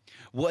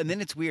 Well, and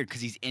then it's weird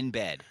because he's in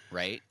bed,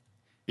 right?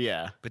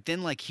 Yeah. But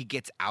then, like, he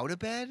gets out of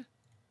bed.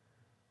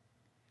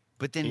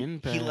 But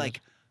then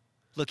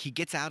he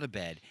gets out of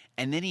bed,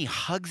 and then he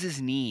hugs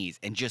his knees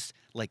and just,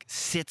 like,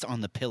 sits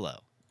on the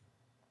pillow.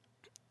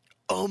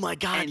 Oh, my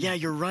God. Yeah,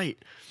 you're right.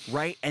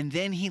 Right? And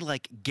then he,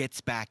 like,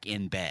 gets back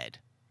in bed.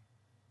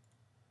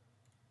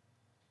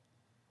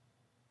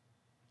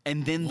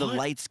 And then the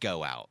lights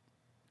go out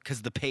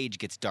because the page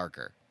gets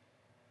darker.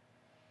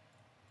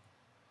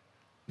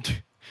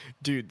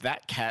 Dude,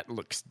 that cat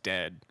looks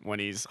dead when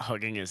he's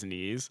hugging his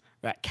knees.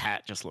 That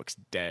cat just looks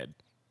dead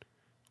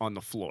on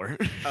the floor.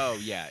 Oh,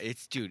 yeah.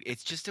 It's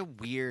just a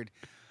weird...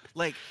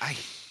 Like, I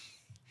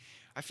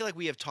feel like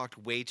we have talked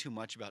way too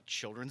much about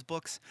children's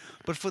books,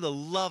 but for the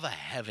love of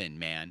heaven,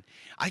 man,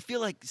 I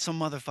feel like some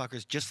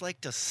motherfuckers just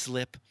like to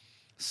slip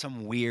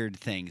some weird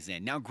things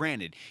in. Now,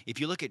 granted, if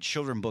you look at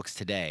children's books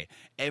today,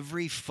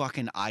 every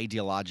fucking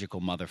ideological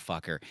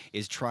motherfucker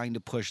is trying to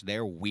push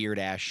their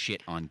weird-ass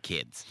shit on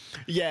kids.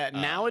 Yeah,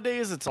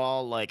 nowadays it's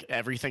all like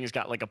everything's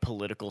got like a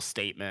political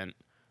statement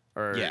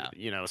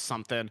or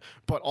something.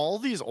 But all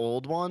these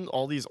old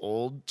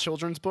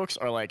children's books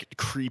are like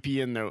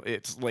creepy, and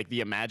it's like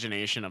the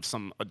imagination of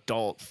some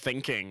adult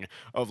thinking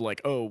of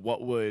like, oh,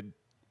 what would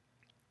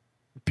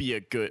be a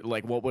good,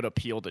 like, what would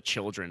appeal to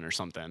children or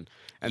something.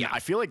 And I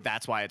feel like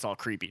that's why it's all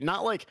creepy.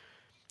 Not like,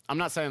 I'm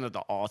not saying that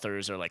the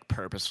authors are like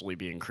purposefully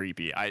being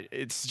creepy.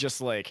 It's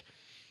just like,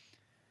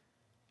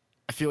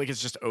 I feel like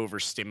it's just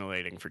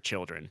overstimulating for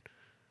children.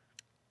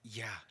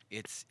 Yeah,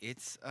 it's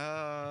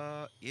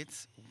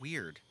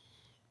weird.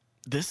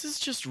 This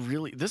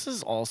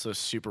is also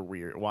super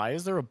weird. Why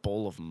is there a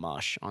bowl of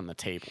mush on the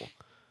table?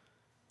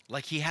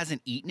 Like, he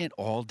hasn't eaten it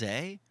all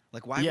day?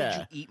 Like, why would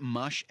you eat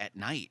mush at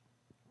night?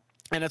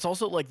 And it's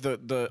also like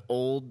the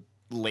old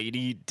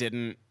lady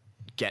didn't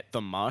get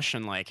the mush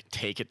and like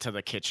take it to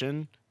the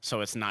kitchen,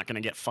 so it's not gonna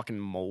get fucking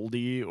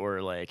moldy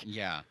or like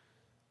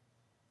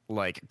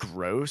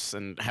gross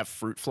and have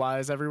fruit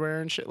flies everywhere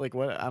and shit. Like,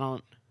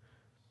 what?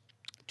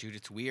 Dude,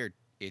 it's weird.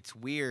 It's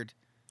weird.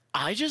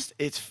 I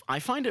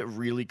find it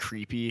really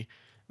creepy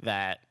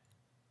that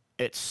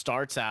it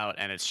starts out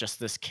and it's just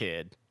this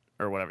kid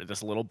or whatever,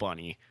 this little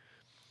bunny,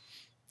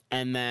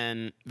 and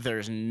then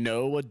there's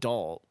no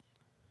adult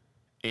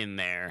in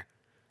there,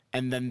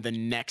 and then the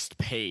next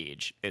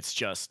page it's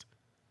just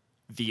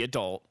the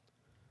adult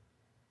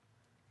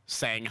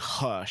saying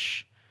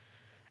hush,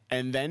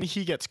 and then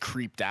he gets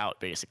creeped out.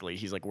 Basically,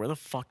 he's like, where the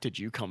fuck did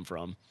you come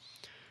from?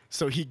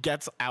 So he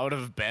gets out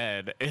of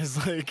bed,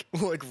 is like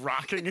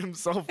rocking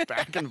himself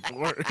back and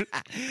forth.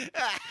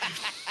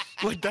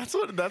 Like that's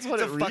what it's it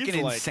reads like.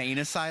 Fucking insane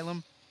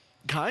asylum.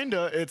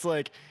 Kinda. It's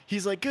like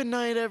he's like, good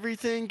night,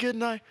 everything. Good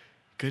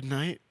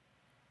night,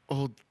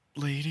 old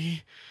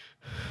lady.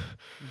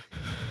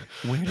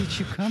 Where did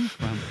you come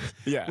from?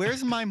 Yeah.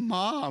 Where's my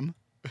mom?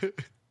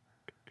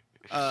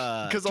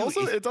 Because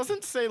also it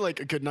doesn't say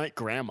like good night,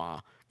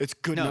 grandma. It's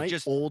good night,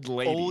 just old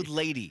lady. Old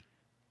lady.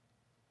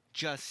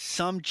 Just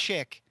some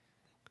chick.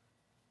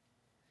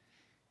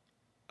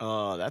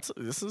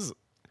 This is.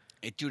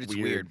 Dude, it's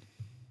weird.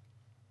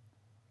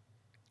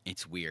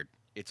 It's weird.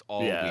 It's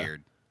all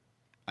weird.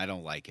 I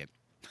don't like it.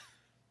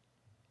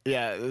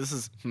 Yeah, this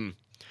is.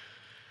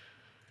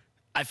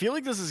 I feel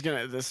like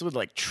this would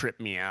like trip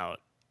me out.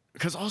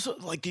 Because also,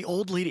 like, the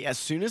old lady, as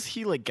soon as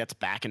he like gets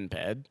back in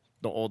bed,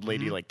 the old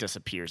lady like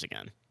disappears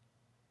again.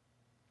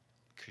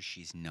 Because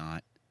she's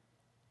not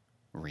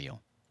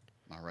real.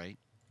 All right?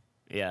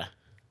 Yeah.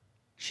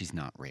 She's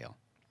not real.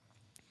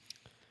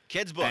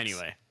 Kids books.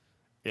 Anyway.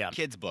 Yeah.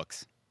 Kids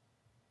books.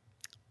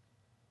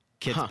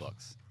 Kids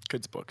books.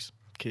 Kids books.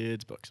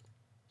 Kids books.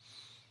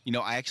 You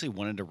know, I actually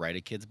wanted to write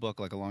a kids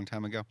book like a long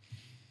time ago.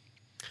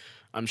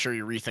 I'm sure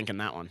you're rethinking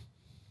that one.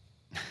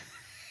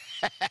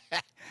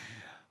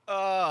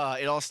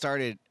 It all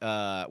started when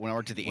I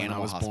worked at the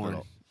animal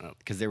hospital.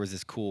 Because there was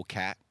this cool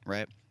cat,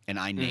 right? And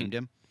I named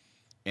him.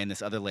 And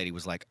this other lady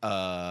was like,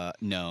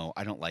 no,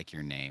 I don't like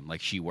your name.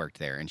 Like, she worked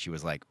there, and she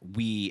was like,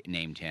 we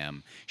named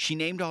him. She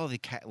named all the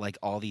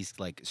all these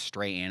like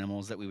stray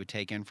animals that we would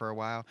take in for a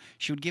while.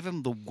 She would give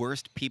him the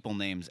worst people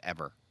names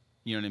ever.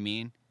 You know what I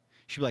mean?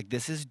 She'd be like,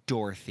 this is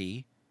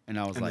Dorothy. And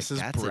I was like, this is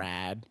that's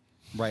Brad.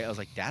 Right. I was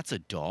like, that's a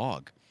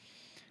dog.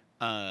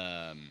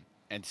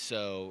 And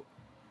so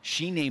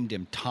she named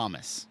him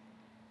Thomas.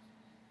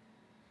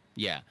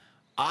 Yeah.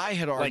 I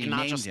had already named him.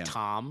 Like, not just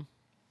Tom?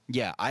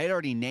 Yeah, I had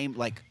already named,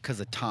 like, because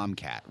a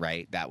tomcat,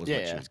 right? That was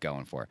what she was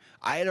going for.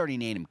 I had already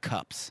named him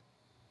Cups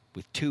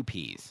with 2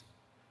 P's.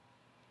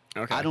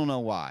 Okay. I don't know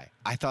why.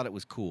 I thought it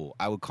was cool.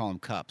 I would call him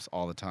Cups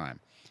all the time.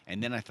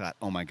 And then I thought,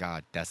 oh, my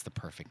God, that's the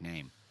perfect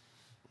name.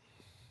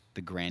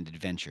 The Grand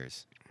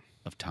Adventures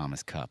of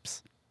Thomas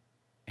Cups.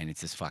 And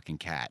it's this fucking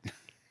cat.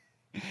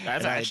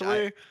 That's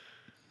actually...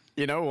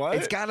 You know what?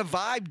 It's got a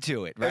vibe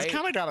to it, right? It's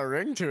kind of got a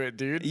ring to it,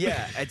 dude.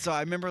 Yeah. And so I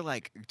remember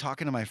like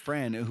talking to my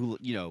friend who,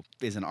 you know,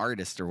 is an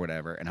artist or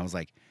whatever. And I was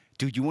like,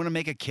 dude, you want to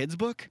make a kid's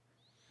book?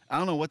 I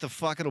don't know what the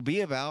fuck it'll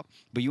be about,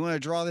 but you want to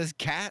draw this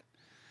cat?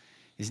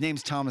 His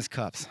name's Thomas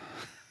Cups.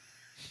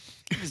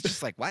 He was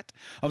just like, what?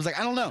 I was like,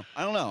 I don't know.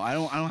 I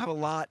don't have a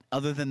lot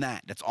other than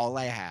that. That's all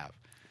I have.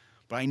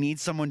 But I need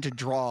someone to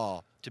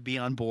draw to be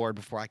on board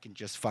before I can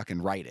just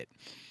fucking write it.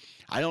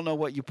 I don't know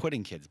what you put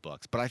in kids'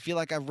 books, but I feel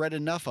like I've read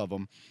enough of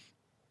them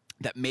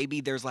that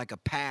maybe there's like a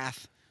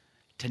path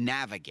to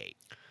navigate.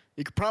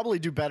 You could probably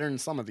do better in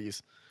some of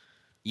these.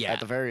 Yeah.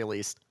 At the very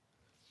least.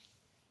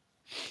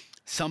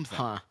 Something.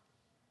 Huh.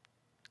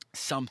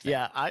 Something.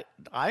 Yeah,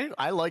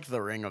 I like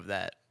the ring of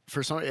that.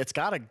 For some, it's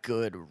got a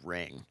good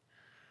ring.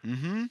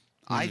 Mm-hmm.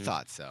 I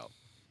thought so.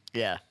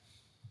 Yeah.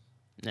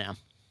 Yeah.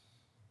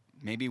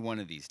 Maybe one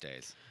of these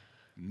days.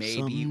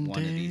 Maybe one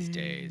of these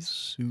days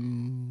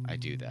soon. I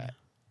do that.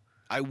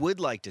 I would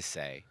like to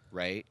say,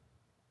 right?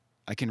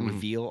 I can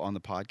reveal on the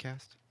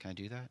podcast. Can I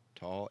do that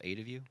to all 8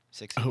 of you?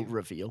 6 of you?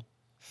 Reveal.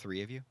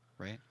 3 of you,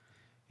 right?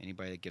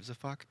 Anybody that gives a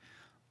fuck?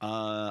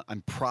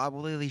 I'm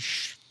probably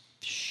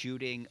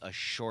shooting a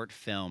short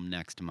film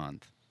next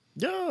month.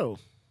 Yo.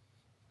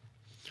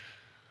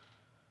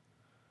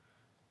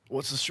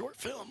 What's the short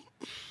film?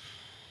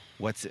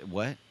 What's it?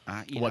 What?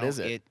 What is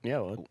it?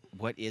 Yeah.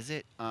 What is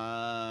it?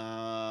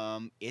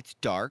 It's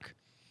dark.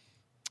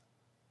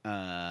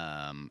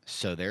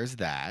 So there's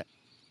that.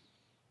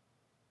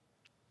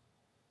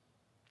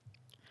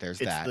 It's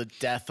the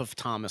death of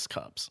Thomas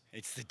Cups.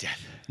 It's the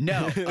death.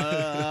 No.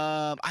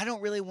 I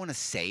don't really want to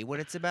say what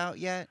it's about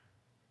yet.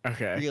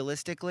 Okay.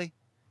 Realistically,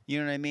 you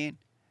know what I mean?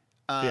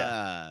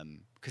 Yeah.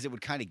 Because it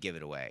would kind of give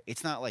it away.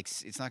 It's not going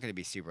to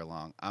be super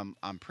long.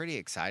 I'm pretty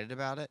excited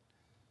about it.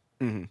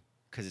 Mm-hmm.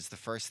 Because it's the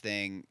first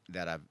thing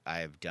that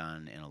I've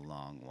done in a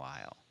long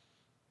while.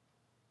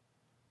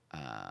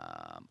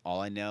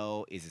 All I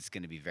know is it's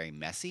going to be very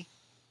messy,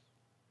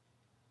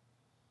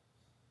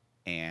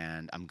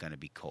 and I'm going to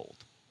be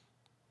cold.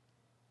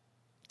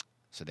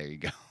 So there you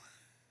go.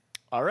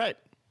 All right.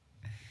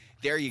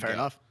 There you Fair go.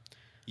 enough.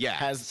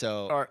 Yeah.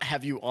 Or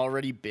have you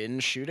already been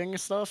shooting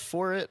stuff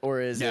for it,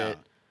 or is No, it?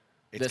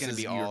 It's going to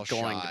be all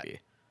going shot. to be.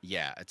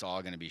 Yeah, it's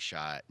all going to be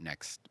shot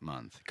next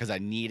month because I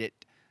need it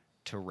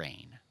to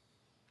rain.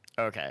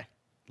 Okay.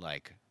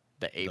 Like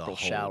the April whole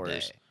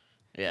showers.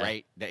 Day. Yeah.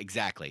 Right.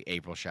 Exactly.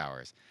 April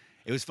showers.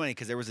 It was funny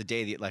because there was a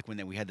day that, like,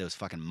 when we had those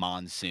fucking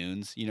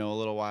monsoons, a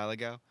little while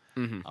ago.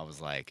 Mm-hmm. I was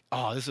like,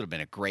 oh, this would have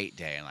been a great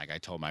day. And like I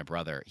told my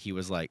brother, he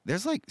was like,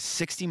 there's like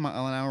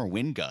 60-mile-an-hour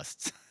wind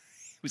gusts.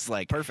 He was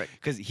like, perfect.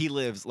 Because he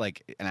lives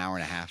like an hour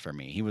and a half from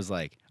me. He was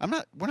like,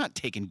 we're not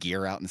taking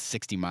gear out in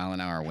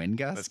 60-mile-an-hour wind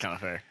gusts. That's kind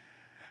of fair.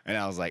 And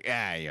I was like,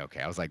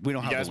 okay. I was like, we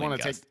don't have the wind gusts. You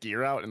guys want to take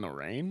gear out in the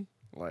rain?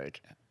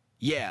 Like,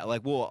 yeah,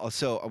 like, well,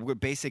 so we're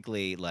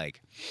basically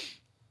like,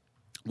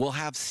 we'll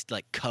have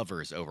like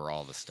covers over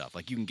all the stuff.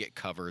 Like you can get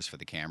covers for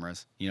the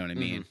cameras. You know what I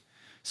mean?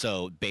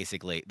 So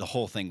basically, the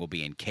whole thing will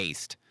be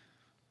encased,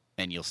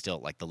 and you'll still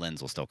like the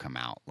lens will still come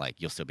out. Like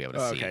you'll still be able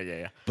to see.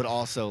 Okay, yeah. But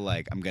also,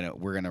 like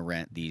we're gonna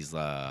rent these,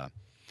 like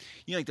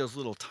those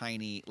little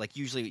tiny, like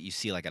usually what you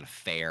see like at a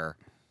fair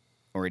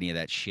or any of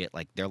that shit.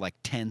 Like they're like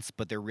tents,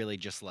 but they're really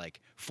just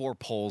like 4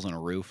 poles on a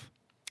roof.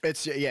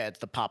 It's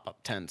the pop-up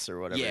tents or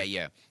whatever.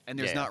 Yeah. And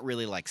there's not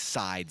really like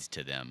sides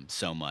to them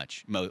so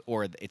much.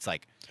 Or it's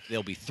like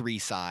there'll be 3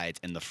 sides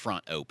and the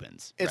front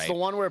opens. It's right? the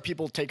one where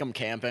people take them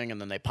camping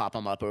and then they pop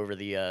them up over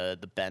the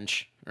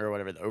bench or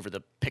whatever, over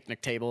the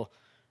picnic table,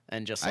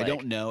 and just like, I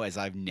don't know, as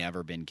I've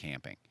never been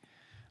camping.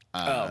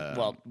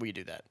 Well, we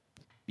do that.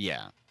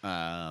 Yeah.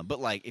 But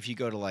like if you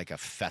go to like a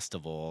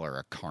festival or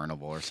a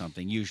carnival or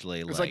something,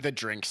 usually it's like the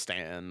drink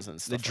stands and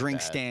stuff. The drink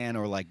like that. stand,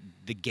 or like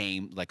the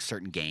game, like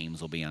certain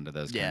games will be under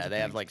those. Yeah, kinds of they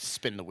things. have like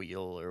spin the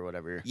wheel or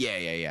whatever.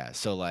 Yeah.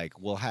 So like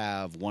we'll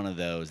have one of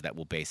those that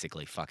will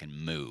basically fucking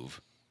move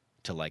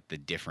to like the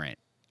different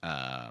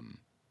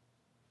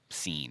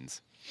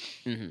scenes,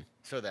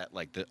 so that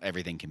like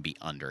everything can be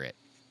under it.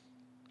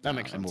 That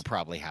makes sense. And we'll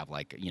probably have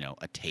like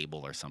a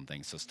table or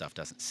something so stuff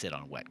doesn't sit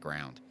on wet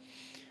ground.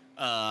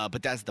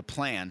 But that's the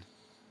plan.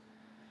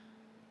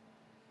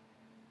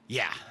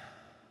 Yeah.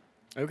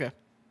 Okay.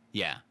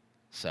 Yeah.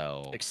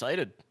 So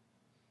Excited.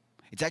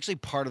 it's actually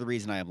part of the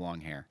reason I have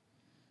long hair.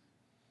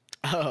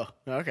 Oh,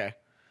 okay.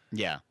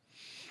 Yeah.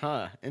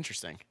 Huh.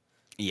 Interesting.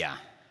 Yeah.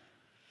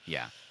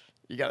 Yeah.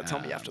 You got to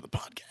tell me after the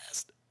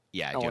podcast.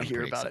 Yeah. I want to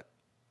hear about it.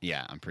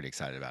 Yeah, I'm pretty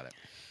excited about it.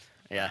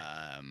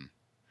 Yeah.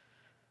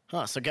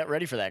 So get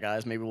ready for that,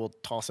 guys. Maybe we'll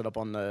toss it up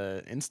on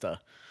the Insta.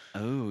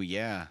 Oh,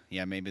 yeah.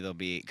 Yeah, maybe there'll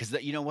be... Because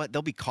you know what?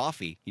 There'll be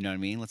coffee. You know what I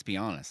mean? Let's be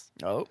honest.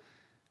 Oh.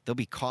 There'll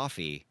be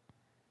coffee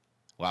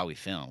while we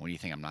film. What do you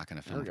think? I'm not going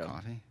to film There we go.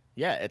 coffee?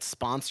 Yeah, it's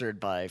sponsored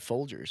by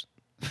Folgers.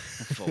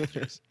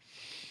 Folgers.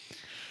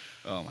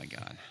 Oh, my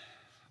God.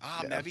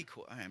 Yeah. That'd be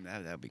cool.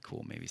 That'd be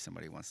cool. Maybe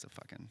somebody wants to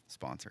fucking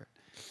sponsor it.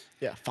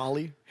 Yeah,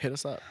 Folly, hit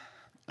us up.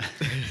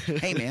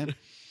 Hey, man.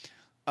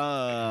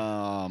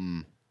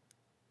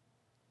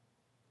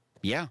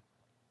 Yeah.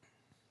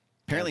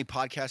 Apparently,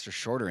 podcasts are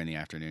shorter in the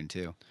afternoon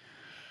too.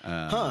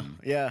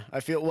 Yeah,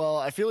 I feel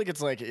like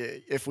it's like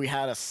if we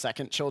had a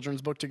second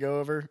children's book to go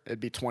over,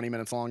 it'd be 20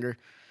 minutes longer.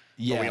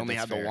 Yeah, but we only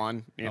that's had fair. the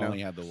one. Only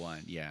had the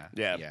one. Yeah.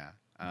 Yeah.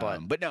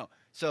 But no.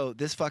 So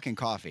this fucking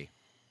coffee,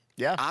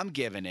 Yeah, I'm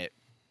giving it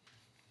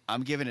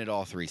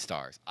all 3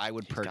 stars. I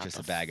would purchase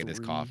the a bag of this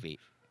 3 coffee.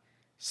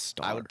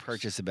 stars. I would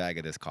purchase a bag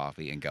of this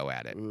coffee and go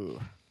at it.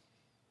 Ooh.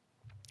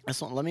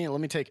 Let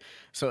me take.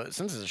 So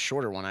since it's a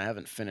shorter one, I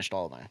haven't finished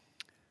all of mine.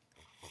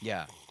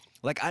 Yeah.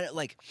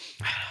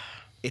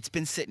 It's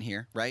been sitting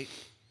here, right?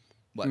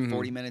 What,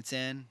 40 minutes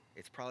in?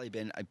 I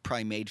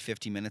probably made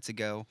 50 minutes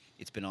ago.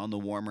 It's been on the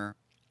warmer.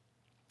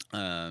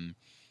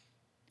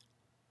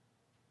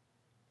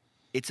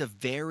 It's a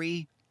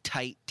very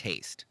tight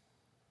taste.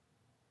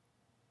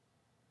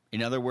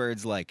 In other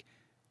words, like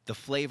the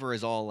flavor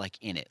is all like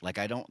in it. Like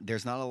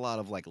there's not a lot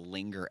of like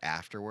linger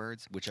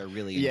afterwards, which I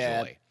really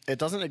enjoy. It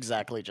doesn't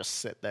exactly just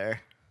sit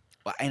there.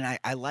 And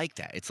I like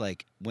that. It's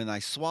like when I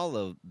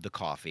swallow the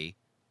coffee,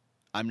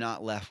 I'm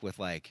not left with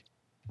like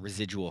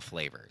residual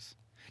flavors.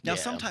 Now,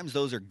 sometimes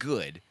those are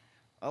good.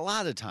 A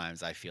lot of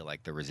times I feel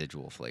like the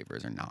residual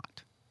flavors are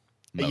not.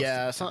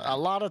 A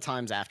lot of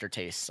times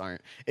aftertastes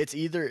aren't.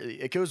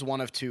 It goes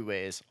one of 2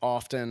 ways.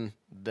 Often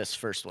this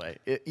first way.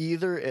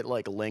 It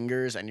like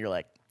lingers and you're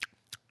like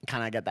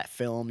kind of get that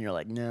film. You're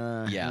like,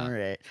 nah, Yeah. all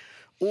right.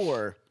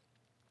 Or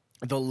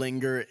the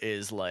linger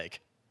is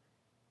like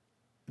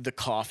the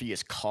coffee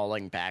is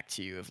calling back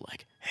to you of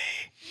like,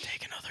 hey,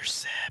 take another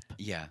sip.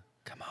 Yeah.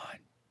 Come on.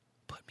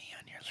 Put me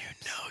on your lips. You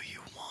know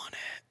you want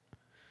it.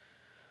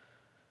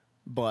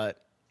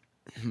 But,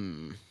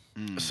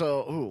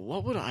 So,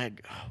 what would I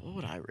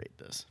rate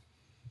this?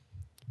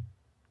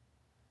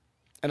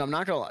 And I'm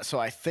not gonna lie. So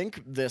I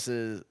think this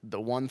is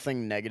the one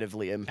thing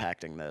negatively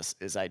impacting this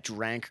is I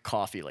drank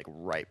coffee like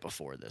right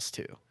before this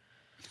too.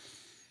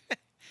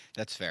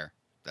 That's fair.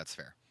 That's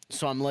fair.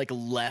 So I'm like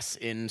less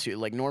into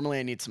like normally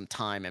I need some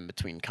time in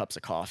between cups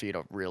of coffee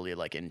to really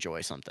like enjoy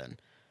something.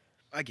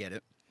 I get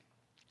it.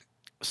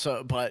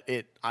 So, but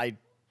I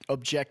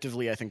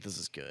objectively I think this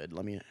is good.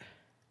 Let me.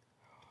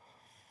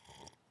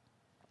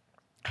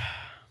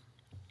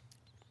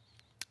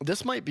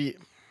 This might be,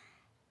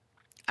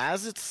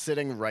 as it's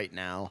sitting right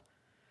now,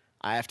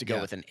 I have to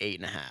go with an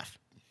 8.5.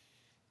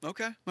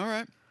 Okay. All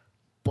right.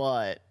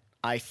 But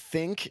I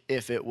think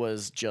if it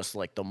was just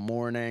like the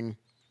morning,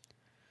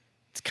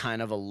 it's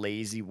kind of a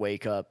lazy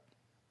wake up,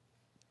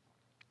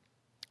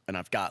 and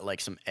I've got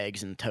like some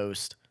eggs and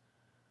toast,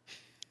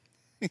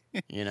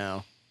 you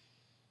know,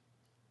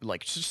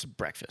 like just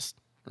breakfast,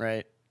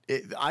 right?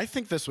 I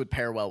think this would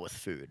pair well with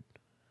food.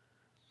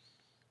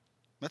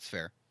 That's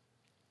fair.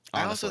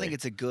 Honestly. I also think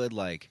it's a good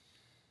like.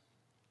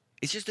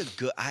 It's just a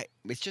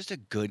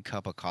good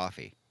cup of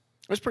coffee.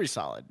 It's pretty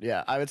solid.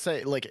 Yeah, I would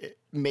say like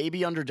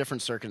maybe under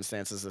different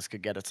circumstances this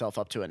could get itself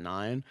up to a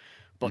 9,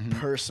 but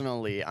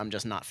personally I'm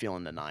just not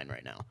feeling the 9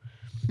 right now.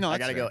 No, I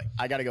gotta go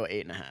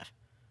 8.5.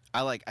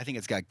 I think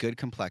it's got good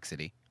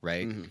complexity,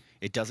 right? Mm-hmm.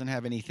 It doesn't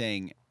have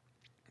anything.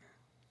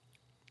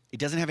 It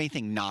doesn't have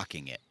anything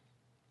knocking it,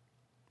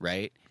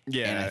 right?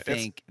 Yeah, and I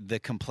think the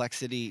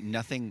complexity,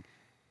 nothing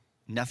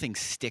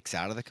sticks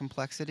out of the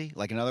complexity.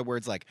 Like in other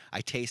words, like I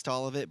taste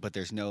all of it, but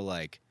there's no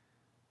like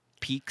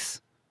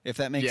peaks, if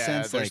that makes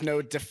sense. There's like,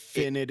 no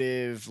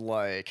definitive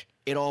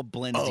it all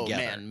blends together. Oh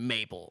man,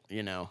 maple,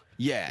 you know.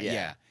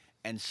 Yeah.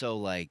 And so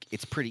like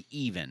it's pretty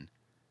even.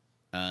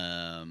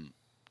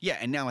 Yeah,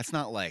 and now it's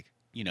not like,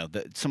 you know,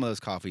 some of those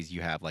coffees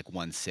you have like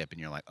one sip and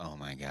you're like, "Oh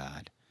my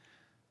god."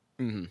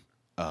 Mhm.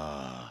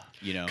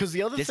 You know. Cuz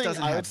the other this thing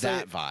doesn't I have would say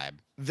that vibe.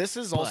 This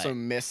is also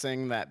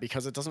missing that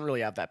because it doesn't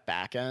really have that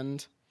back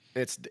end.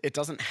 It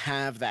doesn't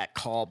have that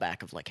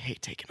callback of like, "Hey,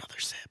 take another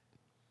sip."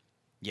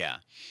 Yeah.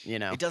 You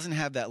know. It doesn't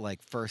have that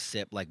like first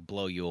sip like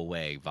blow you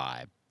away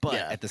vibe. But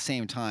at the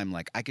same time,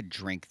 like I could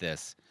drink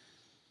this.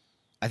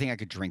 I think I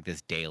could drink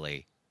this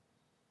daily.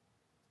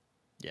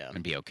 Yeah.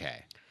 And be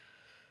okay.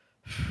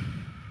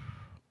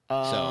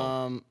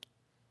 I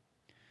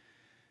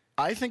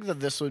think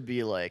that this would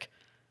be like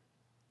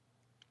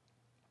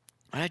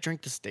I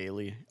drink this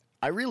daily.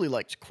 I really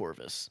liked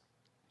Corvus.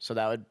 So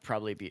that would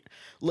probably be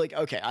like,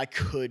 okay, I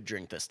could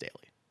drink this daily.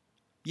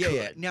 Yeah, could,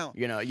 yeah. Now,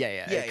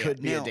 it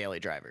could be a daily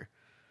driver.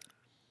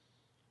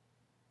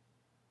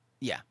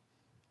 Yeah.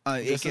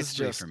 It gets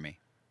 3 from me.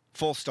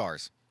 Full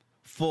stars.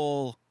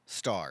 Full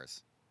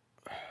stars.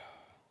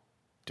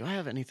 Do I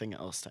have anything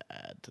else to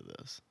add to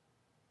this?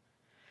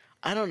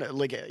 I don't know.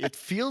 Like it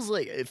feels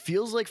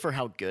like for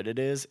how good it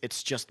is,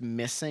 it's just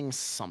missing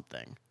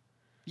something.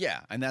 Yeah,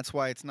 and that's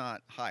why it's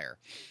not higher.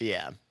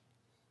 Yeah.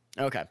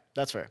 Okay,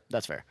 that's fair.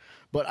 That's fair.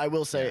 But I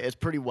will say it's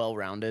pretty well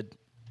rounded.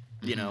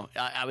 You know,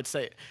 I would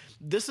say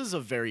this is a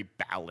very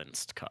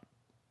balanced cup.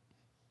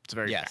 It's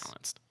very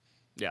balanced.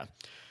 Yeah.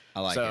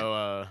 I like it.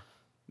 So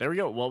there we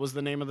go. What was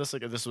the name of this?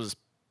 Like, this was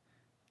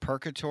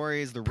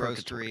Purgatory is the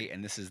roastery,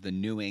 and this is the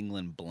New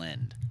England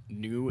blend.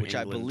 Which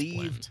I believe.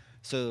 blend.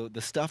 So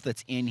the stuff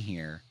that's in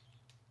here,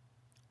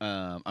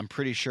 I'm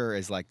pretty sure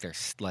is like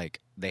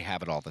they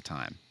have it all the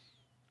time.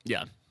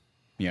 Yeah.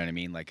 You know what I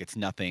mean? Like it's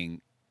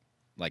nothing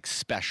like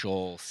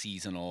special,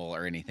 seasonal,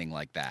 or anything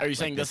like that. Are you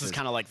saying this is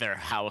kind of like their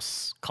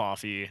house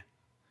coffee?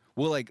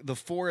 Well, like the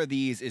 4 of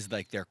these is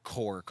like their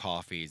core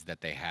coffees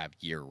that they have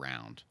year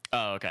round.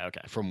 Oh,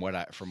 okay. From what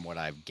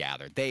I've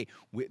gathered,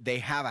 they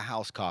have a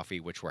house coffee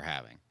which we're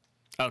having.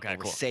 Okay,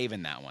 We're cool.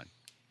 saving that one.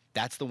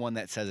 That's the one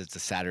that says it's a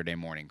Saturday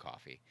morning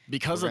coffee.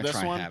 Because of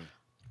this one,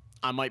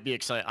 I might be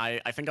excited.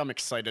 I think I'm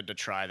excited to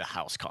try the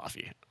house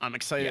coffee. I'm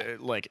excited.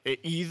 Yeah. Like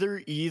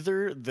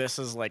either this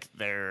is like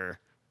their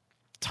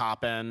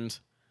top end,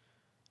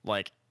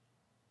 like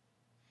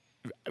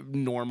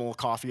normal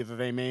coffee that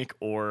they make,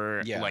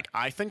 or like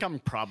I think I'm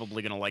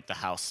probably gonna like the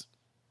house.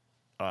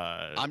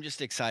 I'm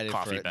just excited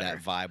for better.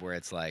 that vibe where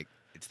it's like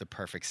it's the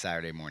perfect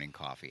Saturday morning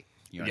coffee.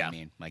 You know what I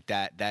mean? Like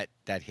that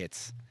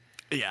hits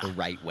the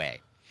right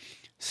way.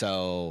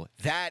 So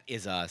that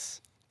is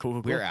us.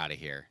 Cool. We're out of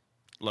here.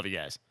 Love you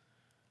guys.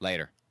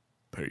 Later.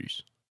 Peace.